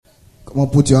Come on,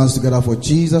 put your hands together for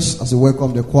Jesus as we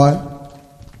welcome the choir.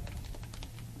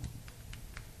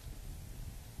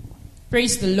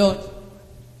 Praise the Lord.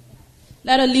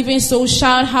 Let a living soul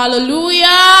shout hallelujah.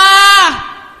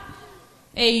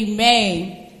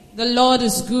 Amen. The Lord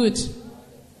is good.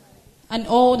 And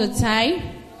all the time,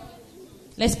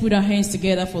 let's put our hands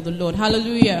together for the Lord.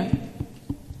 Hallelujah.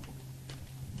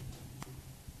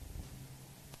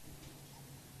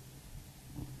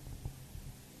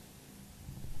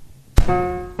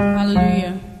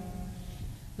 Hallelujah.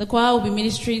 The choir will be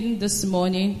ministering this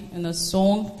morning in a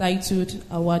song titled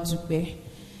Awadupe.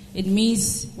 It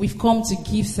means we've come to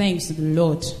give thanks to the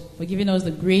Lord for giving us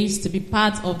the grace to be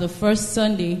part of the first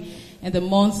Sunday in the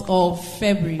month of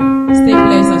February. Stay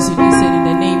blessed as you listen in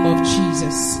the name of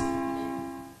Jesus.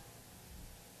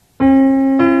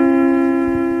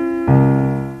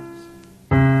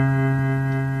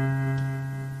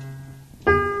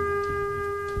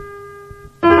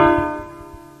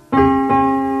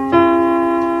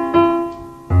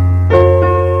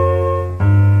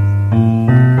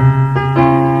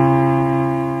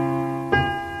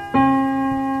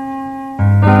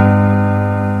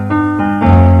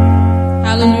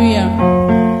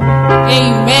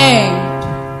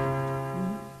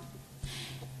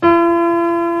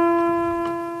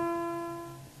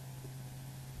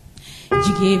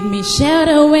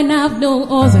 Shelter when I've no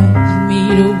other. You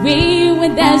made a way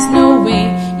when there's no way.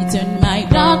 You turned my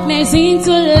darkness into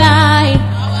light.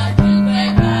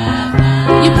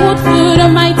 You put food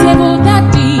on my table,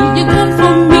 Daddy. You come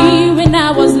for me when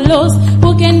I was lost.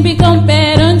 Who can be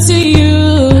compared unto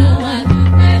you?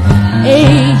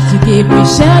 Hey, you gave me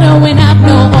shelter when I've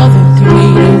no other. You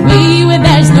made a way when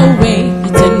there's no way. You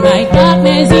turned my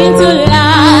darkness into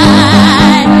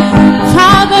light.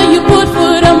 Father, you put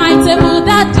food on my table,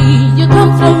 Daddy. You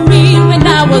come for me when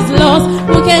I was lost.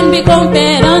 Who can be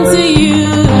compared unto you?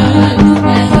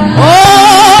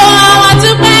 Oh, I want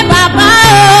to pray, Papa.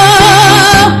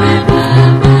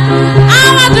 I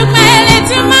want to pray,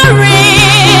 little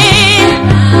Marie.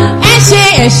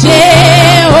 Eshe,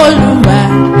 Oluwa.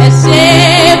 Eshe,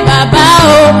 Baba,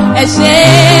 oh. Eshe,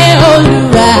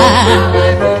 Oluwa.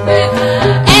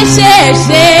 Eshe,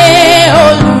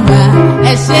 Oluwa.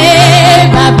 Eshe,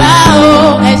 Baba,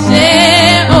 oh. Eshe,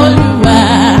 Oluwa.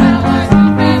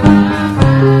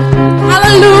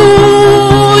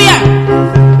 Hallelujah.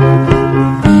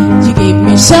 You gave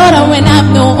me shelter when I've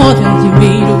no other. You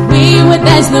made a way when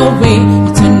there's no way.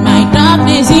 You turned my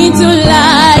darkness into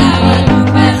light.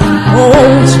 Oh,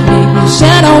 you gave me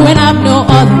shelter when I've no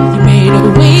other. You made a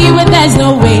way when there's no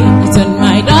way. You turned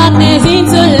my darkness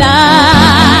into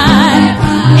light.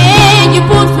 And you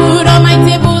put food on my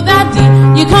table that day.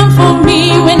 You come for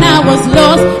me when I was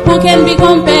lost. Who can be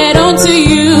compared unto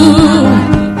you?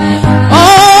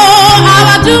 Oh, I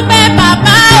want to pay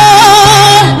Papa.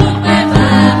 Oh,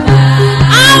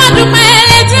 I want to pay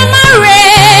little Marie.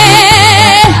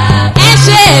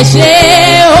 Eshe,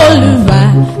 Oluwa.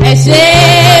 Eshe,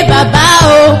 Baba,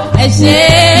 oh. Eshe,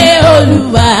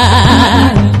 Oluwa.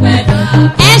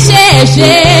 Eshe,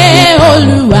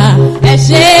 Oluwa.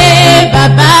 Eshe,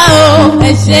 Baba, oh.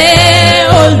 Eshe,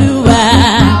 Oluwa.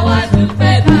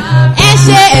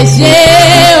 Eshe,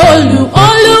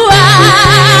 Oluwa.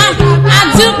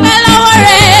 Adúpẹ́ lọ́wọ́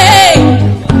rẹ̀.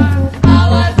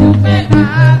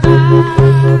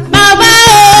 Baba,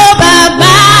 oh,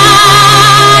 Baba,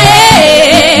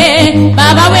 eh.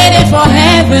 Baba waiting for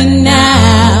heaven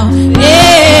now.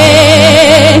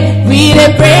 Eh. We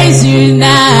dey praise you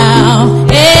now.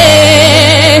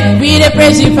 Eh. We dey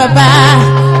praise you, Papa.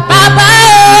 Baba,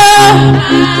 oh.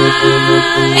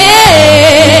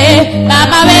 Eh.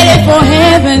 Baba waiting for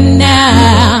heaven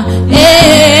now.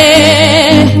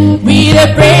 Eh. We dey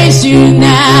praise you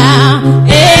now.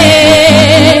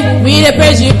 Eh. We dey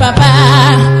praise you, Papa.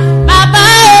 Baba,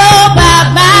 oh,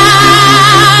 Baba.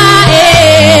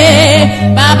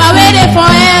 Eh. Baba waiting for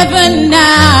heaven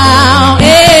now.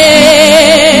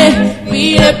 Eh. We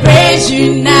dey praise you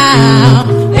now.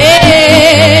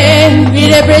 Eh. We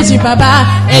dey praise you, Papa.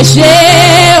 Eshe,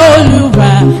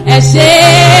 Oluwa. Eshe,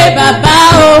 Baba,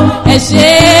 oh.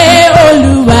 Eshe,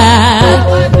 Oluwa.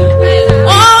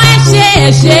 Oh,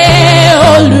 Eshe,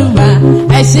 Oluwa.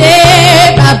 Eshe,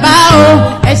 Baba,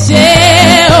 oh. Eshe,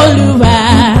 Oluwa.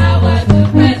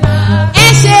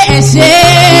 Eshe,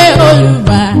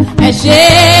 Oluwa. Eshe,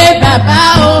 Baba,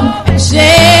 oh. Eshe,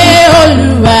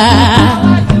 Oluwa.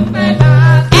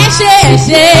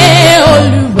 Eshe,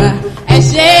 Oluwa.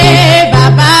 Eshe,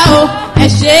 Baba, oh.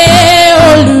 Eshe,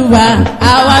 Oluwa.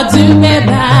 Awadupe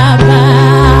Baba.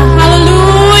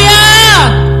 Hallelujah.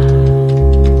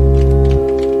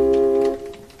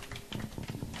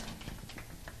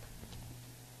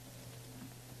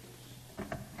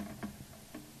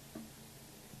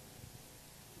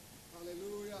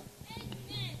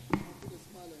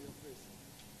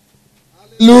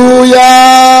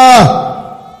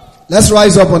 Let's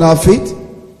rise up on our feet.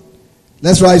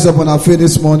 Let's rise up on our feet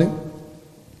this morning.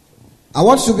 I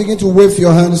want you to begin to wave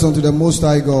your hands unto the Most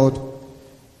High God.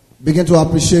 Begin to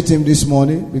appreciate Him this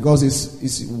morning because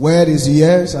His word is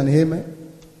yes and amen.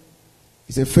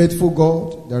 He's a faithful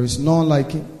God. There is none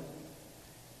like Him.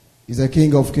 He's a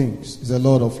King of kings. He's a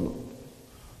Lord of lords.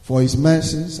 For His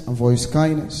mercies and for His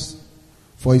kindness,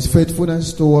 for His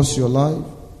faithfulness towards your life,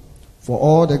 for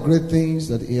all the great things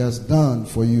that He has done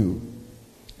for you,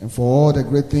 and for all the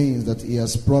great things that He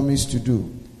has promised to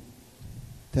do.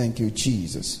 Thank you,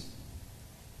 Jesus.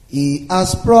 He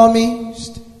has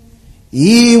promised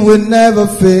He will never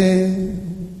fail.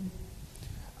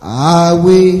 I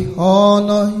will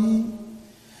honor Him.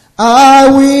 I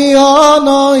will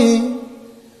honor Him.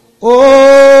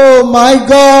 Oh, my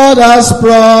God has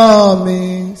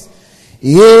promised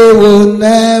He will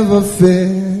never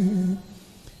fail.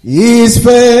 His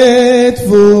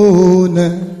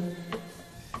faithfulness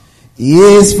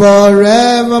is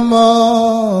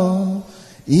forevermore.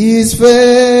 His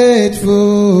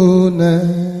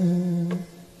faithfulness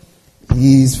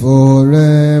is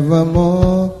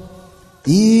forevermore.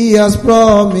 He has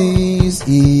promised.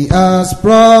 He has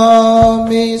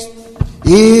promised.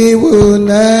 He will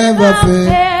never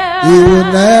fail. He will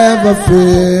never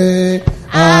fail.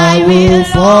 I will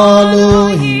follow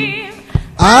Him.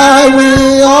 I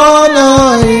will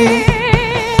honor Him.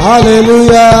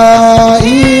 Hallelujah.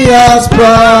 He has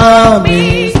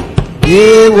promised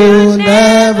He will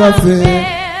never fail.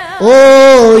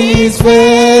 Oh, His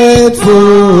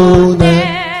faithfulness.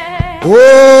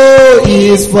 Oh,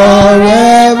 His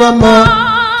forevermore.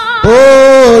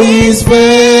 Oh, His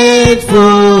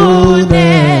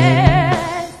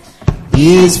faithfulness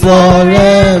is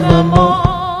forevermore.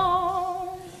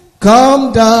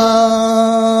 Come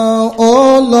down,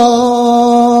 O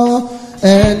Lord,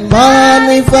 and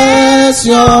manifest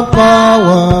your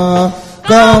power.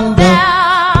 Come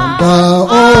down,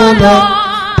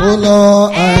 O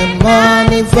Lord, and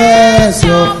manifest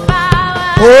your power.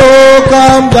 Oh,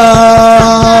 come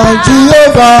down,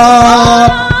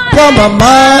 Jehovah. Come and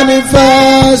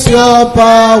manifest your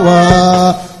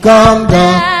power. Come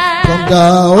down,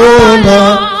 oh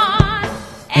Lord,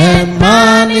 and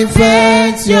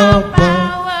manifest your power.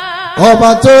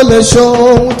 Ọba tó lè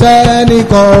ṣohun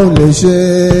tẹ́nìkan ò lè ṣe,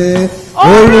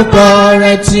 orúkọ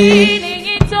rẹ̀ tí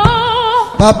nìyí tó.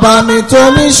 Bàbá mi tó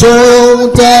ní ṣohun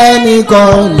tẹ́nìkan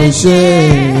ò lè ṣe,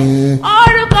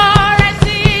 orúkọ rẹ̀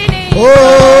tí nìyí tó.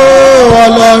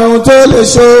 Ọlọ́run tó lè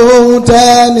ṣohun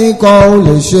tẹ́nìkan ò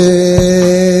lè ṣe,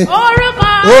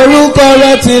 orúkọ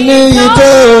rẹ̀ tí níyì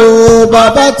tó.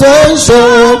 Bàbá tó ń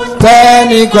ṣohun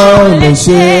tẹ́nìkan ò lè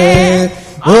ṣe,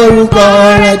 orúkọ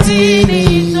rẹ̀ tí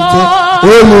níyì tó.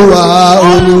 Olúwa,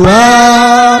 Olúwa,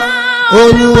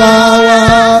 Olúwa wa,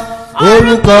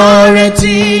 orúkọ rẹ̀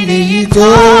tí níyì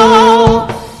tó.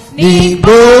 Ní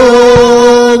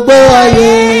gbogbo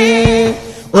ayé,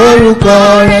 orúkọ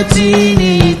rẹ̀ tí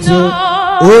níyì tó.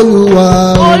 Olúwa,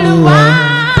 Olúwa,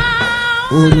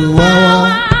 Olúwa wa,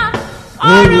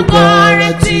 orúkọ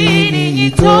rẹ̀ tí níyì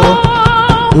tó.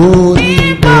 Ní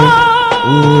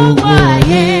gbogbo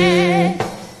ayé,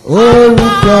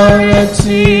 orúkọ rẹ̀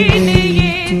tí níyì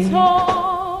tó.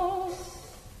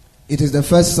 It is the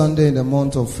first Sunday in the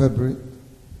month of February,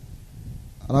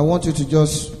 and I want you to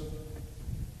just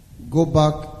go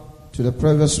back to the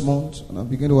previous month and I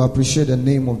begin to appreciate the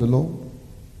name of the Lord.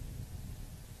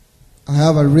 I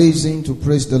have a reason to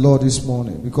praise the Lord this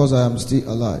morning because I am still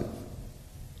alive.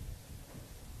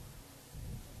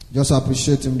 Just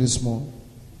appreciate Him this morning.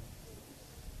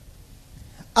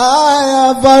 I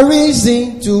have a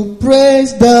reason to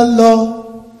praise the Lord.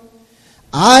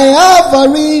 I have a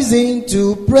reason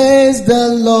to praise the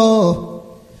Lord.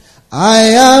 I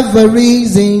have a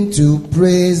reason to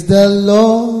praise the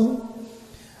Lord.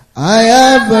 I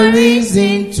have a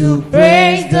reason to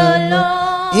praise the Lord.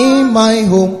 In my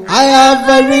home, I have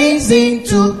a reason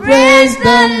to praise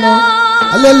the Lord.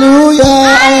 Hallelujah,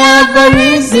 I have a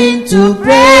reason to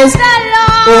praise the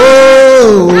Lord.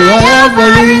 Oh, I have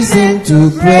a reason to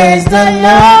praise the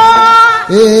Lord.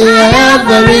 Hey, I have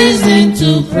a reason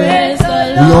to praise the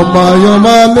Lord.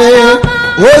 Yoma me,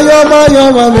 oh yoma me, oh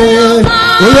yoma me,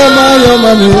 oh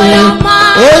yoma me, oh yoma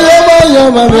me, oh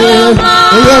yoma me,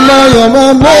 oh yoma me, oh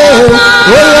yoma me,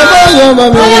 oh yoma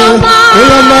me, oh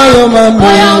yoma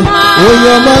me, oh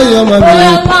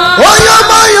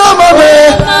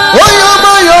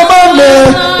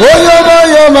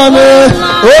yoma me,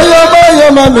 oh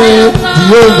yoma me,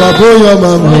 Jehovah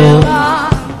boyoma me,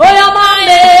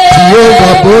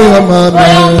 Jehovah boyoma me,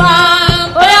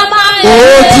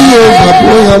 oh Jehovah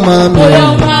boyoma me,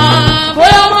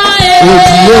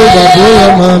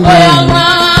 Jehovah Boyama.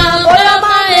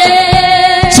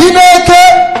 Chineke,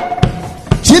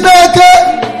 Chineke,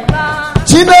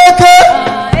 Chineke,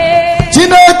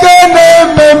 Chineke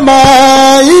nemema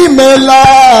imela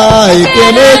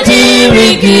ikene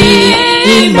dirigi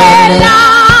imela.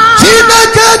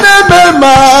 Chineke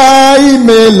nemema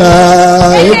imela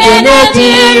ikene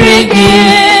dirigi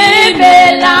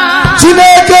imela.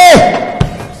 Chineke,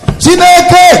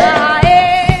 Chineke,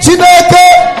 Chineke,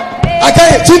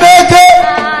 Chineke,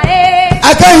 I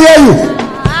can't hear you.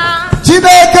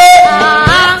 Chineke,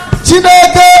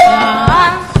 Chineke,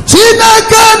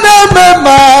 Chineke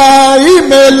nemema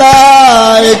imela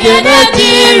ikene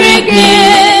dirigi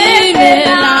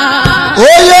imela.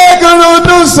 Oye guru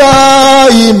nusa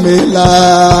imela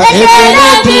ikene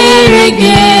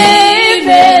dirigi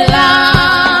imela.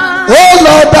 Oh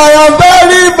Lord, I am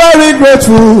very, very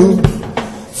grateful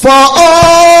for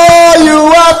all you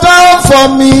have done for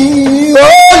me. Oh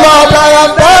Lord, I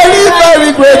am very,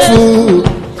 very grateful.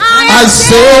 I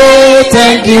say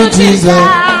thank you, Jesus.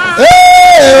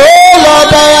 Hey, oh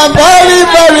Lord, I am very,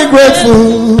 very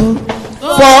grateful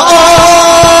for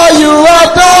all you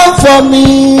have done for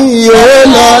me. Oh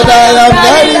Lord, I am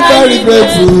very, very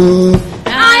grateful.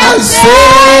 I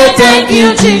say thank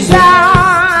you, Jesus. I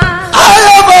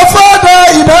have a Father,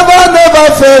 He never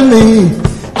failed me.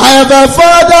 I have a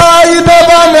Father, He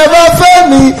never failed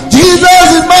me. Jesus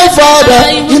is my Father,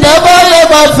 He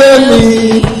never failed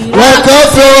me. Rock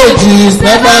of Ages,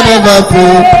 never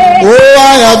failed. Oh,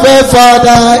 I have a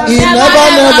Father, He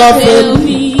never failed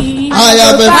me. I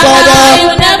have a Father, He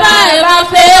will never ever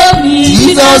fail me.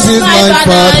 Jesus is my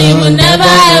Father, He will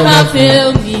never ever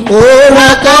fail me. Oh,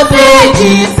 Rock of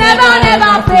Ages,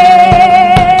 never fail.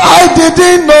 I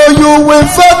didn't know you will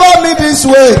favor me this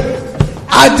way.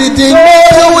 I didn't know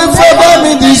you will favor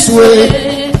me this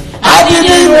way. I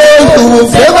didn't know you will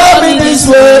favor me this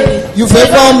way. You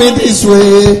favor me this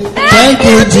way. Thank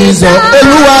you, Jesus. I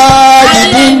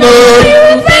didn't know you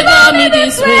will favor me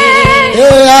this way.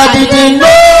 I didn't know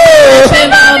you will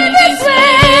favor me this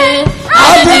way. I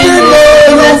didn't know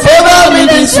you will favor me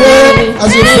this way. As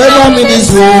you favor me this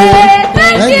way.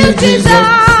 Thank you, Jesus.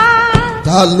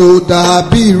 Ta ló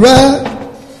dàbí rẹ?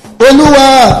 Olúwa,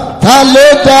 ta ló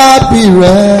dàbí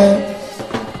rẹ?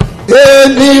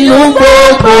 Nínú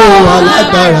gbogbo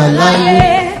alágbára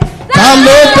láyé. Ta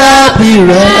ló dàbí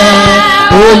rẹ?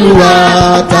 Olúwa,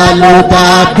 ta ló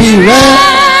dàbí rẹ?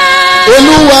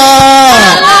 Olúwa,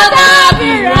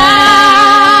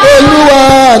 Olúwa,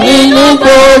 nínú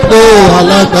gbogbo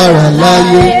alágbára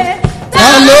láyé. Ta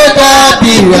ló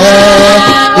dàbí rẹ?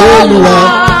 Olúwa,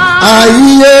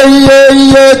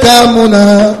 iye kamuna.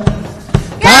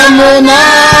 Kamuna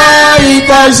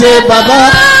ikase baba,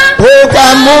 o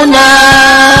kamuna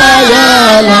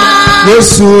yala,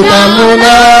 Yesu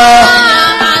kamuna.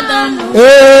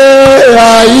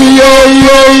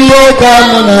 Iyo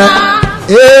kamuna,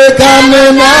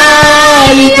 kamuna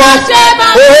ikase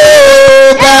baba, o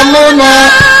kamuna,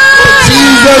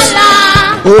 Jesus,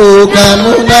 o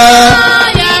kamuna.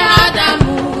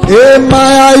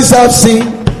 My eyes have seen,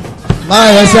 my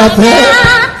eyes have heard.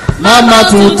 Mama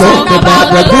to talk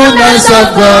about the goodness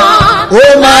of God.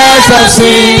 Oh, my eyes have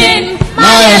seen, my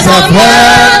eyes have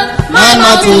heard.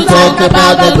 Mama to talk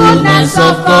about the goodness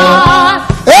of God.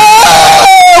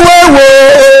 Hey, whoa,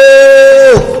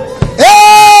 whoa.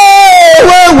 Hey,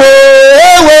 whoa, whoa.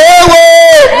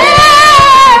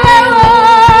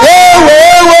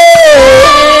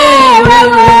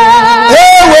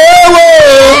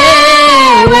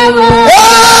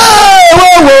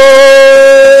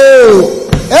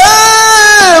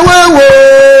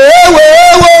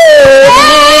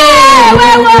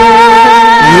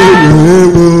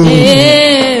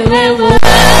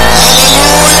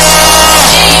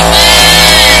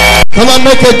 Come on,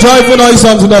 make a joyful noise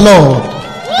unto the Lord.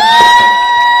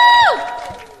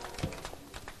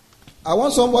 I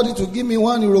want somebody to give me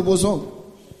one Yoruba song.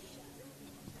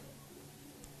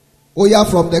 Oh yeah,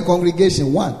 from the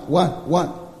congregation. One.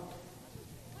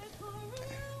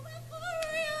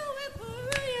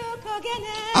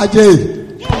 Ajay.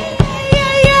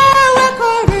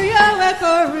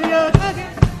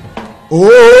 Oh,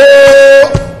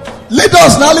 lead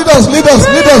us now, lead us.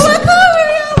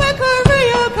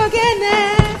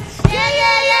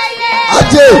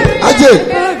 Ajay.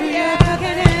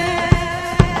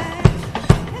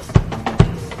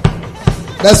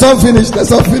 The song finished.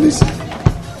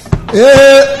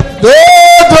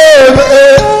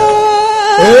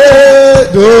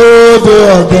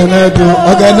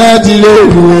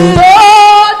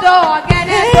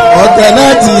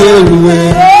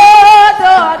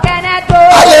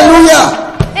 Hallelujah.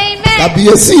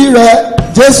 Kàbíyèsí rẹ̀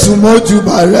Jésù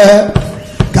mójúbà rẹ.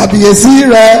 Kàbíyèsí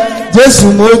rẹ, Jésù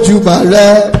mójúbà rẹ.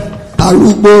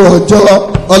 Arúgbó ọjọ́,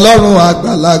 Ọlọ́run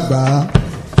àgbàlagbà.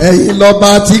 Ẹ̀yin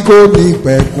lọ́ba tí kò ní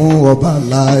pẹ̀kun, ọba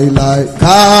láéláé.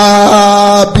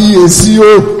 Kábíyèsí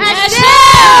o.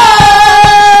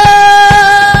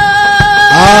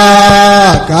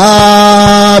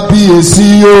 Kábíyèsí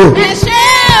o.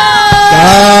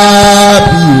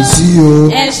 Kábíyèsí o.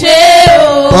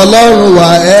 Ọlọ́run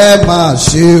wa ẹ máa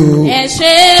ṣe o.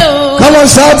 Come on,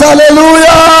 shout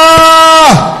hallelujah.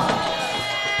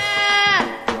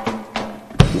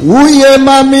 Uye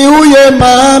mami, uye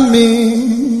mami.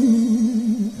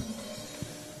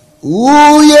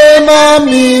 Uye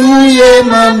mami, uye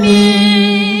mami.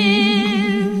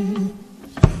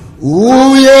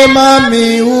 Uye mami,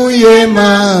 uye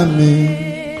mami.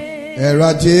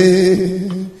 Eraje.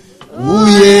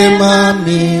 Uye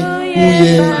mami,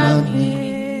 uye mami.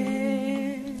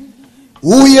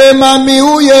 Uye mami,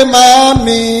 uye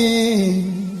mami.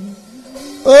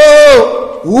 Oh,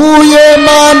 uye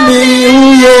mami,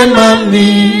 uye mami.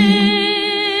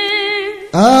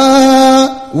 Ah,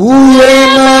 uye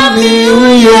mami,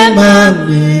 uye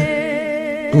mami.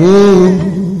 Oh,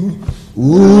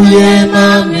 uye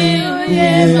mami,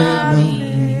 uye mami.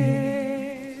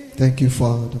 Thank you,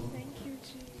 Father.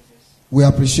 We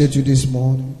appreciate you this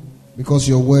morning because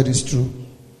your word is true.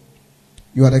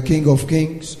 You are the King of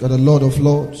Kings. You are the Lord of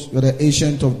Lords. You are the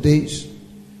Ancient of Days.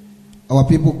 Our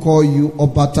people call you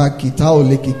Obata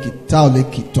Kitaoleki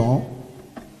Kitaolekiton.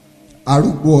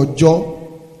 Arúgbó ọjọ́,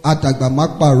 Àdàgbà má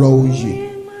pààrọ̀ òye.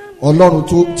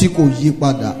 Ọlọ́run tí kò yí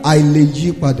padà, àìlè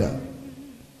yí padà.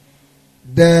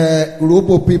 The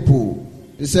Urhobo people,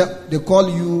 they call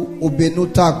you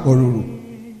Obenuta Akpororo.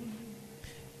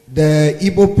 The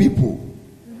Igbo people,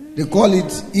 they call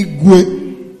it Igwe.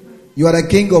 You are the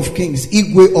King of Kings,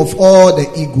 Igwe of all the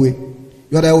Igwe.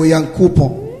 You are the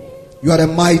Oyankopon. You are the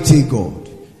mighty God.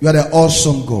 You are the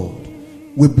awesome God.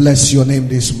 We bless your name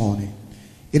this morning.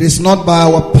 It is not by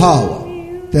our power.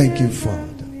 Thank you,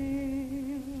 Father.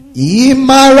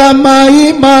 Imarama,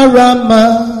 Imarama.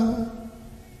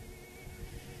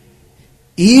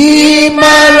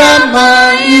 Imarama,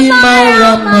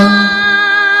 Imarama.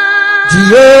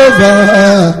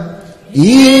 Jehovah.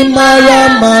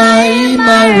 Imarama,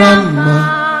 Imarama.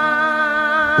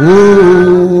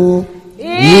 Oh,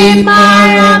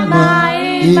 Imarama,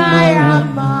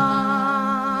 Imarama.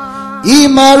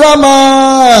 Imarama,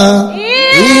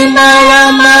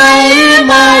 Imarama,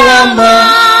 Imarama.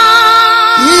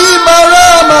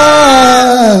 Imarama,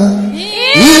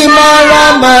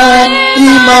 Imarama,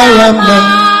 Imarama.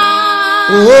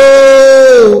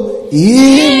 Oh,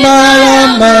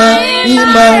 Imarama,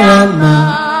 Imarama.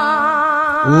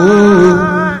 Oh,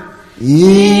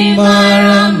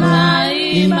 Imarama,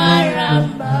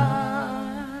 Imarama.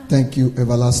 Thank you,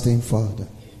 everlasting Father.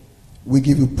 We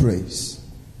give you praise.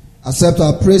 Accept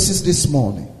our praises this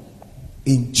morning.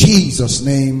 In Jesus'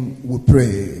 name we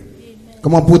pray. Amen.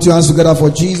 Come on, put your hands together for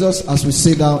Jesus as we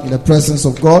sit down in the presence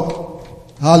of God.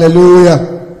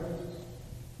 Hallelujah.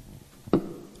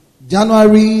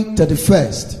 January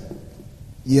 31st,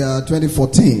 year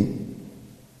 2014.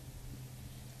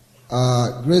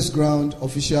 Grace Ground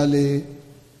officially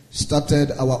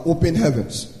started our open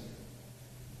heavens.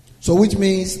 So which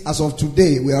means as of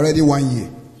today, we are already 1 year.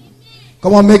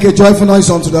 Come on, make a joyful noise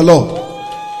unto the Lord.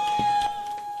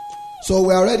 So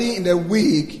we are already in the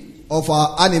week of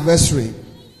our anniversary.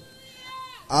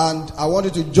 And I want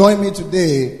you to join me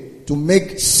today to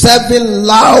make 7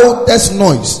 loudest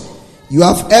noise you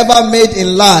have ever made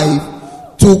in life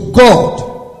to God.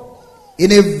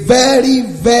 In a very,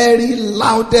 very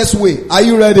loudest way. Are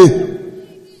you ready?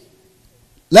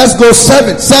 Let's go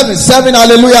 7, 7, 7.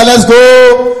 Hallelujah. Let's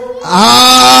go.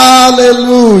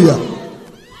 Hallelujah.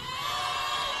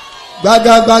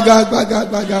 Baga, baga, baga,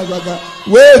 baga, baga.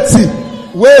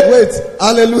 Wait.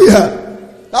 Hallelujah.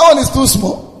 That one is too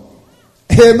small.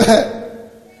 Amen.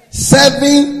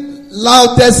 7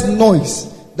 loudest noise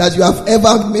that you have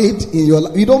ever made in your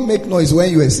life. You don't make noise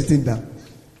when you are sitting down.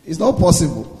 It's not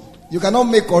possible. You cannot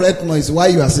make correct noise while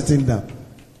you are sitting down.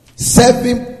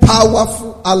 7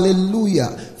 powerful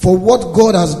hallelujah for what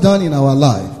God has done in our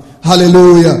life.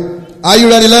 Hallelujah. Are you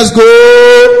ready? Let's go.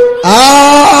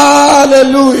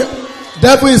 Hallelujah.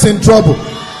 Devil is in trouble.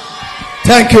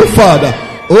 Thank you, Father.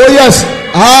 Oh yes.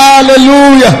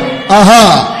 Hallelujah.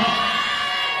 Aha.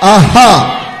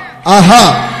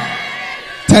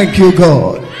 Thank you,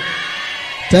 God.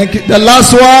 Thank you. The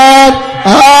last one.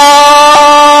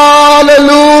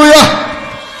 Hallelujah.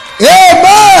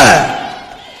 Amen.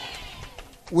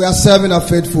 We are serving a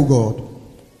faithful God.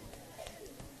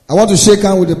 I want to shake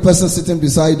hands with the person sitting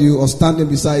beside you or standing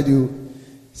beside you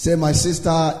Say, my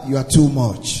sister, you are too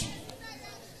much.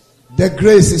 The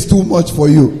grace is too much for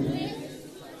you.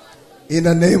 In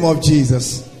the name of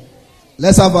Jesus.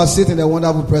 Let's have a seat in the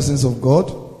wonderful presence of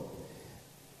God.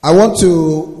 I want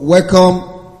to welcome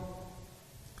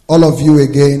all of you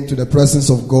again to the presence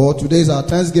of God. Today is our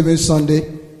Thanksgiving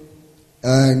Sunday,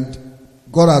 and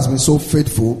God has been so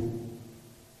faithful.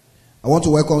 I want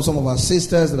to welcome some of our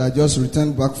sisters that are just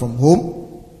returned back from home.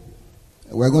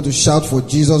 We're going to shout for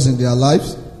Jesus in their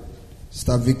lives.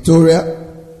 Sister Victoria,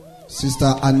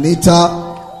 Sister Anita.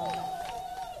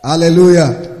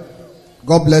 Hallelujah.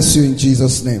 God bless you in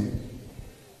Jesus' name.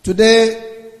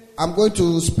 Today, I'm going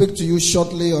to speak to you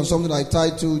shortly on something I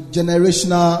titled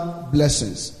Generational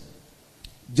Blessings.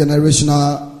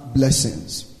 Generational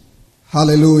Blessings.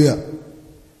 Hallelujah.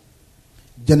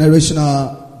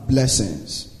 Generational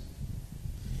Blessings.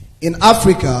 In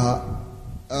Africa,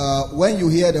 when you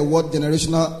hear the word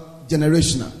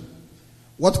generational,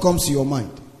 what comes to your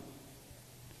mind?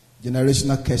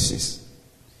 Generational curses.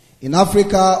 In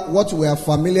Africa, what we are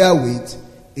familiar with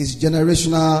is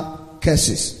generational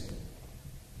curses,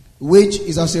 which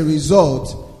is as a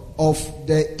result of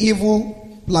the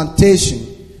evil plantation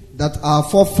that our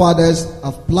forefathers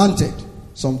have planted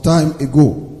some time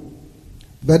ago.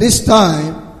 But this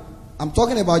time, I'm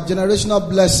talking about generational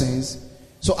blessings.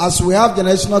 So as we have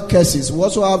generational curses, we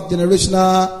also have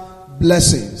generational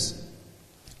blessings.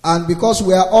 And because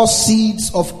we are all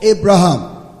seeds of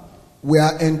Abraham, we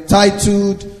are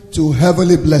entitled to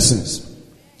heavenly blessings.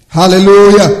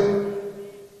 Hallelujah.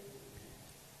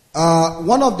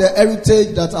 One of the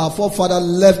heritage that our forefather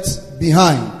left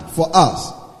behind for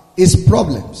us is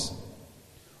problems.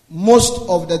 Most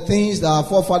of the things that our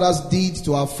forefathers did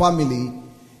to our family,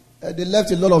 they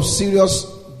left a lot of serious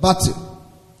battle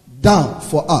down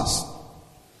for us.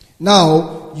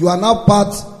 Now, you are now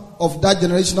part of that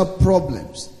generational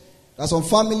problems. There are some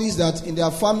families that in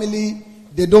their family,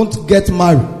 they don't get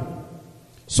married.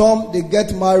 Some, they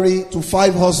get married to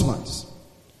 5 husbands.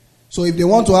 So if they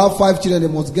want to have 5 children, they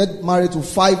must get married to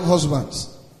 5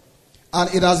 husbands.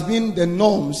 And it has been the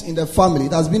norms in the family.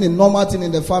 It has been a normal thing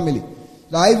in the family.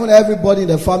 That even everybody in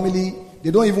the family,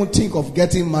 they don't even think of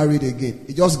getting married again.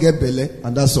 They just get belle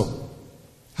and that's all.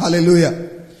 Hallelujah.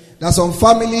 There's some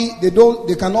family,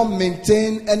 they cannot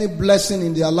maintain any blessing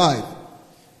in their life.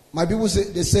 My people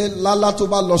say, Lala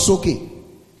toba losoke.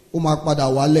 Umakpada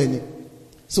waleni.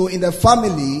 So in the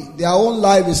family, their own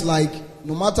life is like,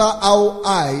 no matter how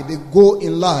high they go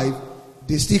in life,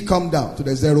 they still come down to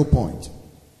the 0 point.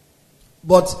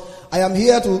 But I am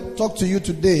here to talk to you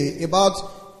today about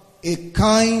a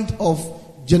kind of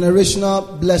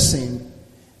generational blessing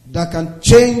that can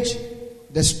change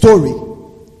the story,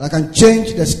 that can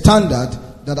change the standard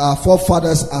that our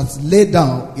forefathers have laid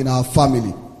down in our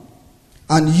family.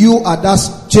 And you are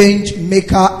that change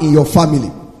maker in your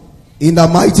family. In the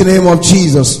mighty name of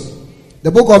Jesus.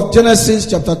 The book of Genesis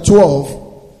chapter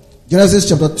 12. Genesis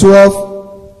chapter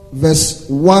 12 verse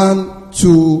 1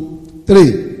 to 3.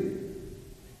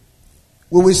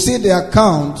 We will see the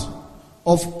account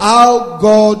of how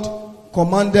God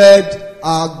commanded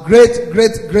our great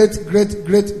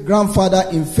grandfather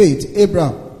in faith,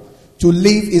 Abraham, to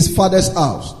leave his father's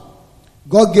house.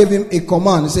 God gave him a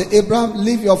command. He said, Abraham,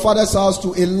 leave your father's house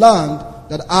to a land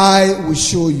that I will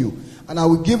show you. And I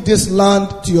will give this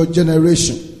land to your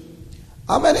generation.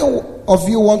 How many of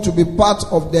you want to be part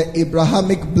of the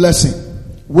Abrahamic blessing?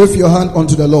 Wave your hand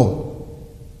unto the Lord.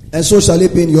 And so shall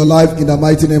it be in your life in the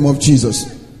mighty name of Jesus.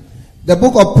 The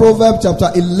book of Proverbs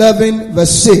chapter 11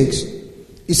 verse 6.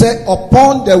 He said,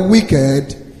 upon the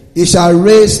wicked he shall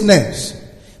raise snares,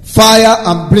 fire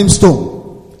and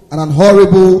brimstone, and an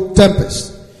horrible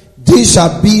tempest. This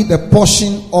shall be the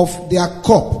portion of their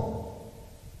cup.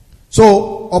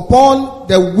 So, upon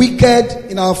the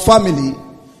wicked in our family,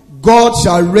 God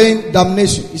shall rain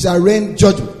damnation. He shall rain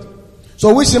judgment.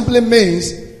 So, which simply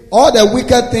means all the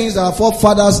wicked things that our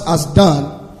forefathers has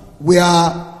done, we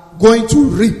are going to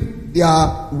reap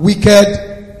their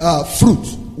wicked fruit,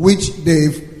 which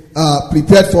they've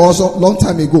prepared for us a long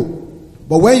time ago.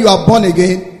 But when you are born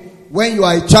again, when you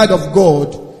are a child of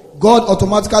God, God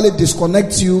automatically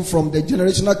disconnects you from the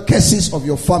generational curses of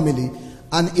your family,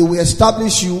 and it will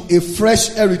establish you a fresh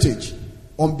heritage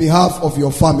on behalf of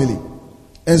your family.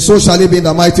 And so shall it be in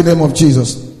the mighty name of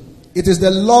Jesus. It is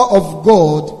the law of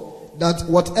God that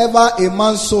whatever a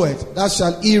man soweth, that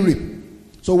shall he reap.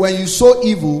 So when you sow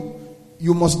evil,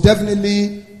 you must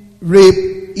definitely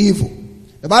reap evil.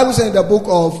 The Bible says in the book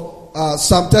of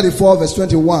Psalm 34 verse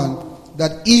 21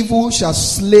 that evil shall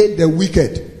slay the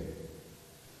wicked.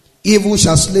 Evil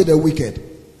shall slay the wicked.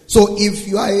 So if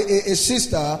you are a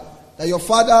sister, that your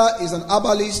father is an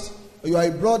herbalist, you are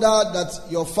a brother that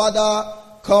your father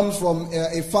comes from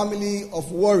a family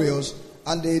of warriors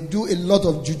and they do a lot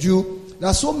of juju. There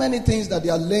are so many things that they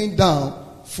are laying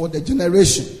down for the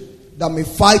generation that may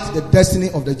fight the destiny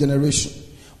of the generation.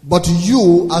 But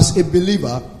you, as a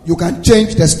believer, you can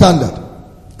change the standard.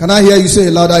 Can I hear you say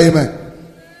a louder amen?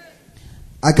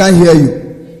 I can't hear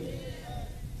you.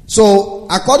 So,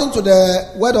 according to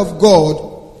the word of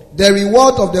God, the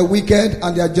reward of the wicked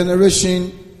and their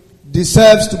generation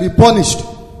deserves to be punished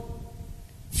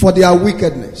for their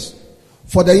wickedness,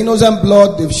 for the innocent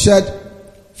blood they've shed,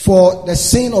 for the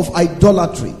sin of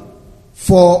idolatry,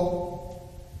 for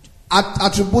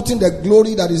attributing the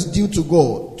glory that is due to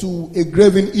God to a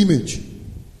graven image.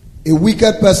 A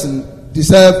wicked person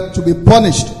deserves to be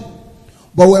punished.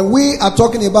 But when we are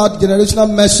talking about generational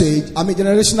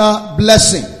generational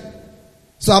blessing.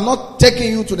 So I'm not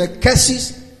taking you to the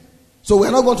curses. So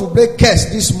we're not going to break curse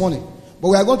this morning. But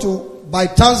we are going to, by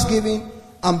thanksgiving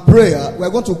and prayer, we are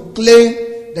going to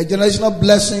claim the generational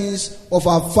blessings of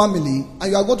our family.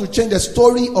 And you are going to change the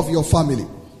story of your family.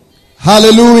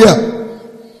 Hallelujah.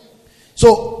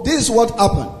 So this is what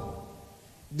happened.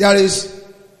 There is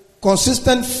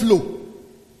consistent flow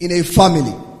in a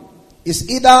family. It's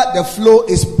either the flow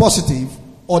is positive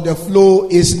or the flow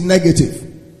is negative.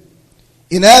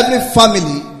 In every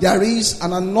family, there is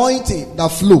an anointing that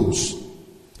flows.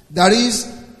 There is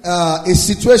a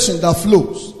situation that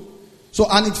flows. So,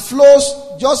 and it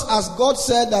flows just as God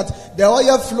said that the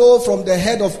oil flow from the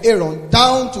head of Aaron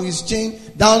down to his chin,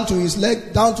 down to his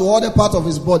leg, down to other part of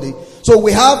his body. So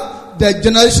we have the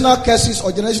generational curses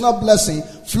or generational blessing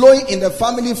flowing in the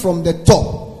family from the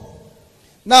top.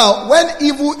 Now, when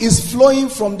evil is flowing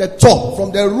from the top,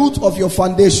 from the root of your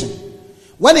foundation,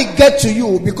 when it gets to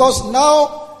you, because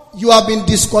now you have been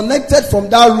disconnected from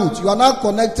that root, you are now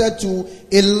connected to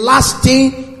a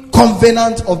lasting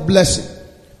covenant of blessing.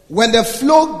 When the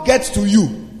flow gets to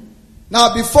you,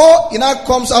 now before it now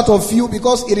comes out of you,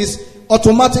 because it is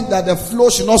automatic that the flow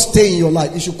should not stay in your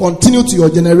life, it should continue to your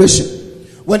generation.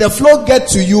 When the flow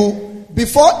gets to you,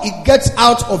 before it gets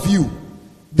out of you,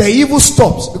 the evil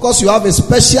stops, because you have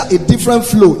a different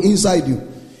flow inside you.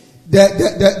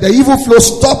 The evil flow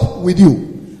stops with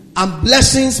you, and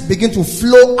blessings begin to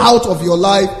flow out of your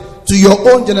life to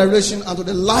your own generation and to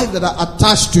the life that are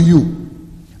attached to you.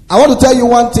 I want to tell you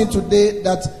one thing today,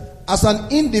 that as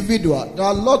an individual, there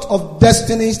are a lot of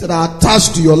destinies that are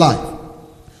attached to your life.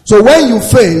 So when you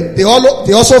fail, they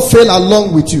also fail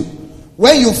along with you.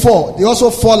 When you fall, they also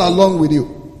fall along with you.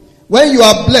 When you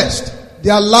are blessed,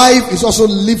 their life is also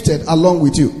lifted along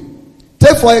with you.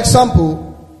 Take for example,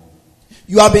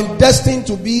 you have been destined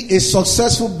to be a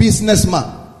successful businessman,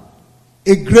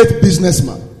 a great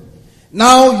businessman.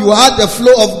 Now you had the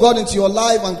flow of God into your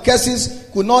life, and curses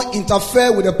could not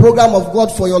interfere with the program of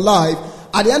God for your life.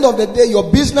 At the end of the day, your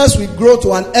business will grow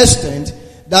to an extent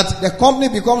that the company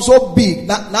becomes so big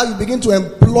that now you begin to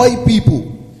employ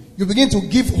people. You begin to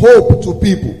give hope to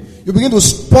people. You begin to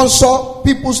sponsor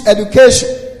people's education.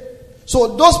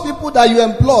 So those people that you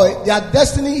employ, their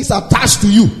destiny is attached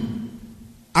to you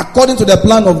according to the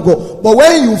plan of God. But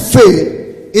when you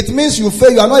fail, it means you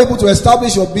fail. You are not able to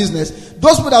establish your business.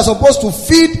 Those people that are supposed to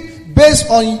feed based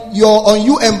on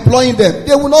you employing them,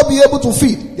 they will not be able to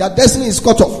feed. Their destiny is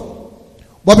cut off.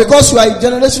 But because you are a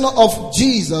generation of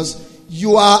Jesus,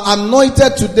 you are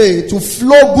anointed today to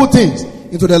flow good things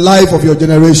into the life of your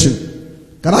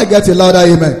generation. Can I get a louder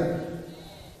amen?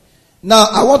 Now,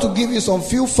 I want to give you some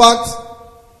few facts,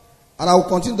 and I will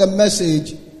continue the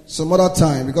message some other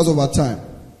time because of our time.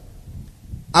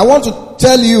 I want to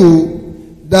tell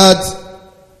you that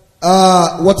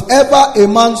whatever a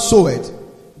man soweth,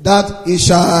 that he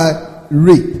shall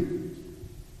reap.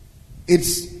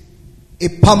 It's a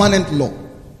permanent law.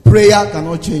 Prayer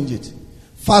cannot change it.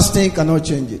 Fasting cannot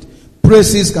change it.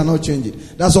 Praises cannot change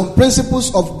it. There are some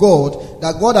principles of God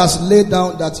that God has laid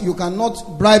down that you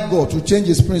cannot bribe God to change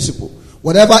his principle.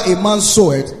 Whatever a man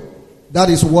soweth, that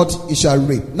is what he shall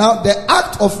reap. Now, the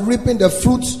act of reaping the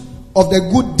fruits of the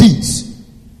good deeds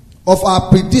of our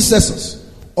predecessors,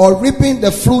 or reaping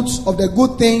the fruits of the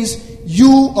good things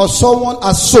you or someone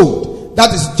has sowed,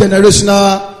 that is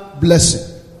generational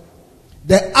blessing.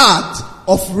 The act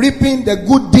of reaping the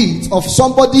good deeds of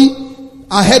somebody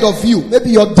ahead of you, maybe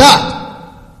your dad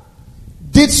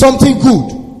did something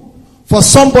good for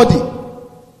somebody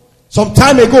some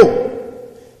time ago,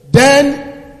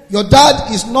 then your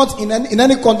dad is not in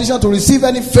any condition to receive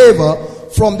any favor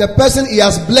from the person he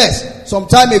has blessed some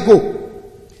time ago.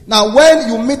 Now, when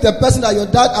you meet the person that your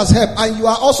dad has helped and you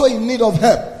are also in need of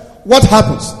help, what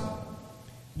happens?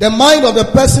 the mind of the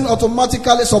person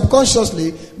automatically,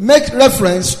 subconsciously make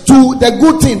reference to the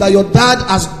good thing that your dad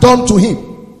has done to him.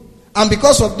 And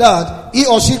because of that, he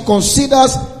or she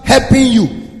considers helping you.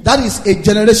 That is a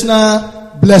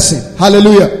generational blessing.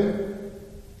 Hallelujah.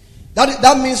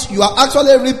 That means you are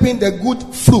actually reaping the good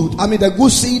fruit. The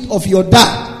good seed of your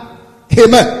dad.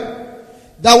 Amen.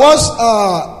 There was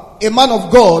a man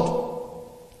of God,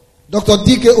 Dr.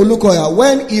 D.K. Olukoya,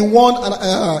 when he won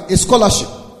a scholarship.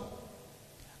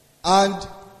 And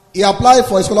he applied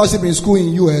for a scholarship in school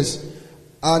in US.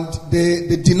 And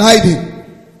they denied him.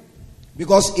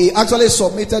 Because he actually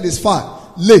submitted his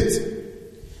file late.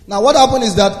 Now what happened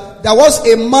is that there was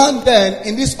a man then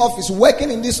in this office,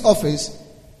 working in this office.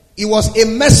 He was a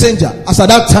messenger as at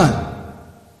that time.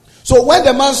 So when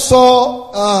the man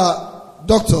saw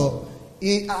doctor,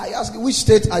 I asked, which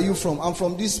state are you from? I'm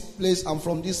from this place, I'm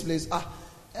from this place. I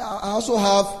also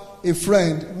have a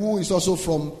friend who is also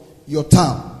from your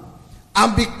town.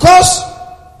 And because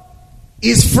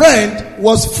his friend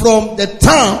was from the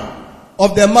town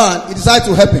of the man, he decided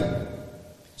to help him.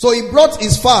 So he brought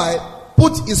his file,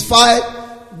 put his file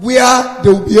where they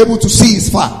will be able to see his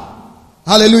file.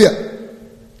 Hallelujah.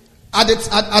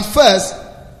 At first,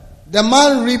 the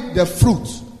man reaped the fruit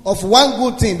of one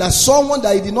good thing that someone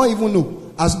that he did not even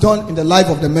know has done in the life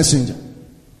of the messenger.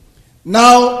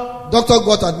 Now, doctor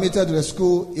got admitted to the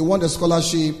school, he won the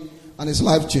scholarship, and his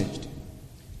life changed.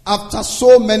 After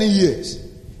so many years,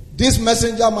 this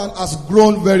messenger man has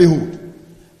grown very old.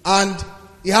 And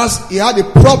he had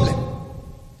a problem.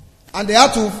 And they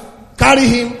had to carry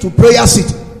him to Prayer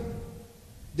City.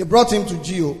 They brought him to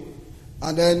Geo.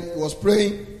 And then he was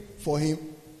praying for him.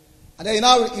 And then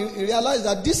he realized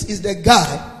that this is the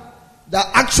guy that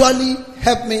actually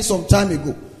helped me some time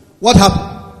ago. What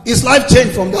happened? His life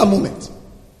changed from that moment.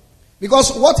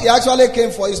 Because what he actually came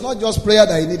for is not just prayer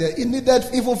that he needed. He needed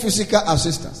even physical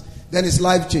assistance. Then his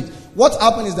life changed. What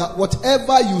happened is that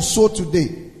whatever you sow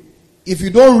today, if you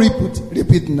don't reap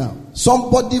it now.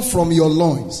 Somebody from your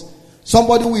loins,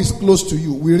 somebody who is close to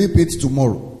you, will reap it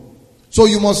tomorrow. So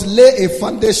you must lay a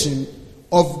foundation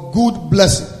of good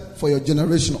blessing for your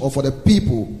generation or for the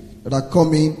people that are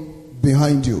coming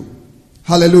behind you.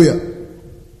 Hallelujah.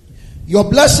 Your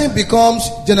blessing becomes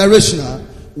generational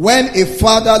when a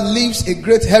father leaves a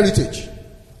great heritage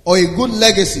or a good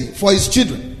legacy for his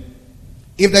children.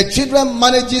 If the children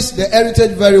manages the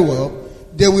heritage very well,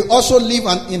 they will also leave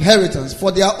an inheritance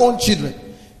for their own children.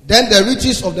 Then the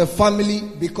riches of the family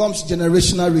becomes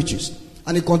generational riches.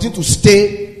 And it continues to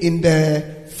stay in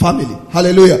the family.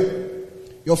 Hallelujah.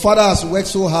 Your father has worked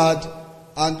so hard,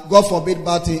 and God forbid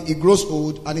bad thing, he grows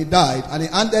old and he died, and he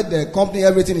handed the company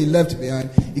everything he left behind.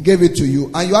 He gave it to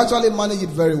you, and you actually manage it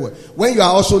very well. When you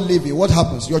are also living, what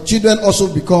happens? Your children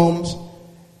also becomes,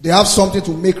 they have something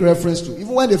to make reference to. Even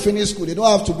when they finish school, they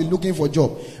don't have to be looking for a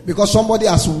job, because somebody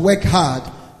has worked hard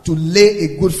to lay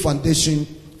a good foundation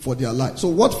for their life. So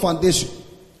what foundation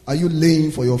are you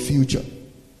laying for your future?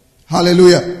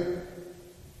 Hallelujah.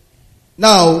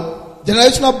 Now,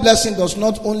 generational blessing does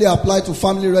not only apply to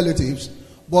family relatives,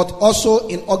 but also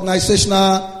in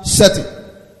organizational setting.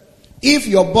 If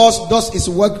your boss does his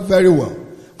work very well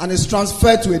and is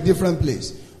transferred to a different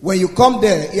place, when you come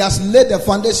there, he has laid the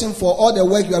foundation for all the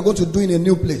work you are going to do in a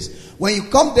new place. When you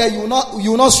come there, you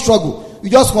will not struggle. You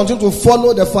just continue to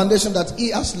follow the foundation that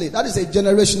he has laid. That is a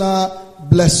generational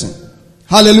blessing.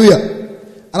 Hallelujah.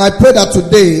 And I pray that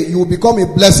today you will become a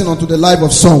blessing unto the life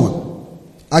of someone.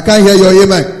 I can't hear your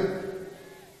amen.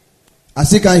 I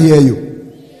still can't hear you.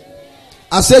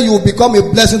 I say you will become a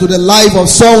blessing to the life of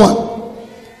someone.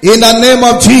 In the name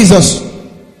of Jesus.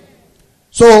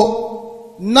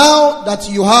 So, now that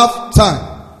you have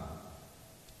time,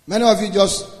 many of you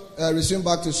just resume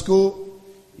back to school.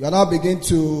 You are now beginning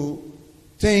to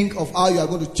think of how you are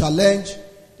going to challenge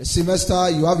the semester.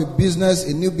 You have a business,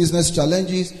 a new business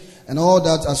challenges, and all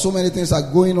that. And so many things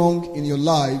are going on in your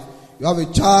life. You have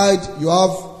a child, you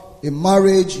have a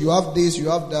marriage, you have this, you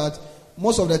have that.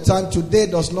 Most of the time, today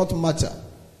does not matter.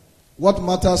 What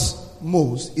matters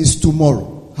most is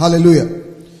tomorrow. Hallelujah.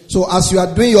 So as you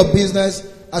are doing your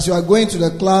business, as you are going to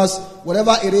the class,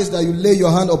 whatever it is that you lay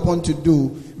your hand upon to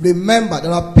do, remember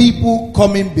there are people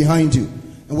coming behind you.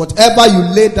 And whatever you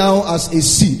lay down as a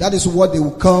seed, that is what they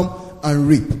will come and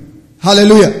reap.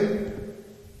 Hallelujah.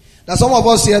 Now some of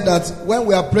us here that when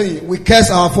we are praying, we curse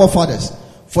our forefathers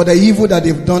for the evil that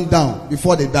they've done down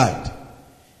before they died.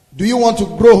 Do you want to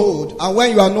grow old? And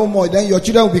when you are no more, then your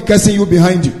children will be cursing you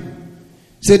behind you.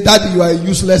 Say, Daddy, you are a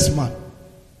useless man.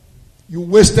 You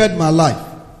wasted my life.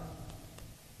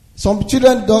 Some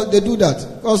children, they do that.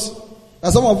 Because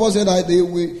some of us say that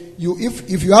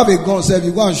if you have a gun, say,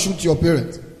 you go and shoot your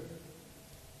parents.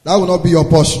 That will not be your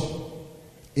portion.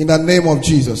 In the name of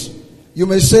Jesus. You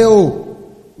may say, oh,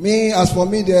 me, as for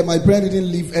me there, my parents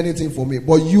didn't leave anything for me.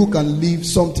 But you can leave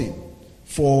something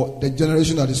for the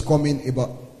generation that is coming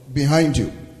behind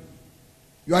you.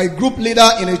 You are a group leader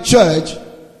in a church.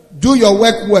 Do your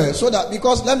work well. So that,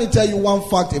 because let me tell you one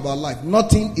fact about life.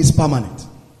 Nothing is permanent.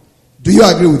 Do you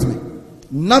agree with me?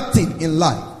 Nothing in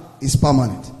life is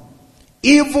permanent.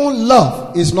 Even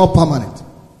love is not permanent.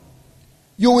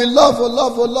 You will love.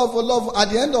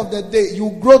 At the end of the day, you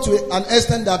grow to an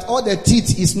extent that all the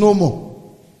teeth is no more.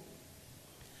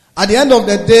 At the end of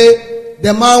the day,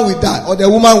 the man will die or the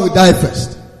woman will die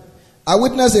first. I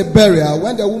witnessed a burial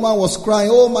when the woman was crying,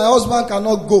 oh, my husband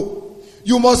cannot go.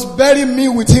 You must bury me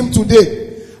with him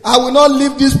today. I will not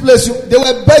leave this place. They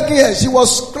were begging her. She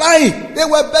was crying. They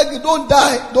were begging, don't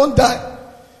die, don't die.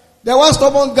 There was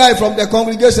one stubborn guy from the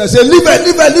congregation said, leave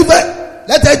her.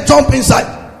 Let her jump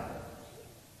inside.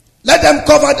 Let them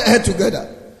cover the head together.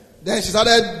 Then she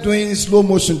started doing slow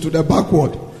motion to the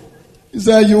backward. He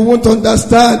said, you won't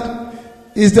understand.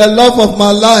 It's the love of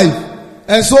my life.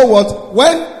 And so what?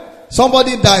 When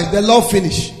somebody dies, the love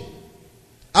finish.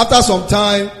 After some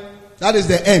time, that is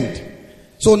the end.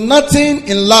 So nothing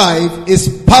in life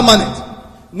is permanent.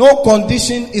 No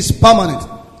condition is permanent.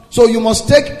 So you must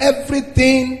take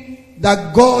everything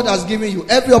that God has given you,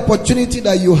 every opportunity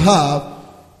that you have,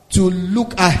 to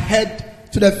look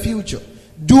ahead to the future.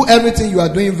 Do everything you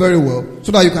are doing very well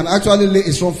so that you can actually lay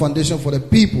a strong foundation for the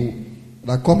people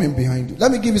that are coming behind you.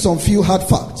 Let me give you some few hard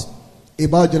facts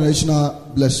about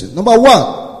generational blessing. Number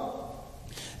one,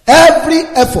 every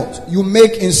effort you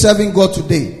make in serving God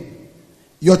today,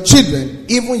 your children,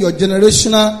 even your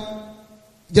generation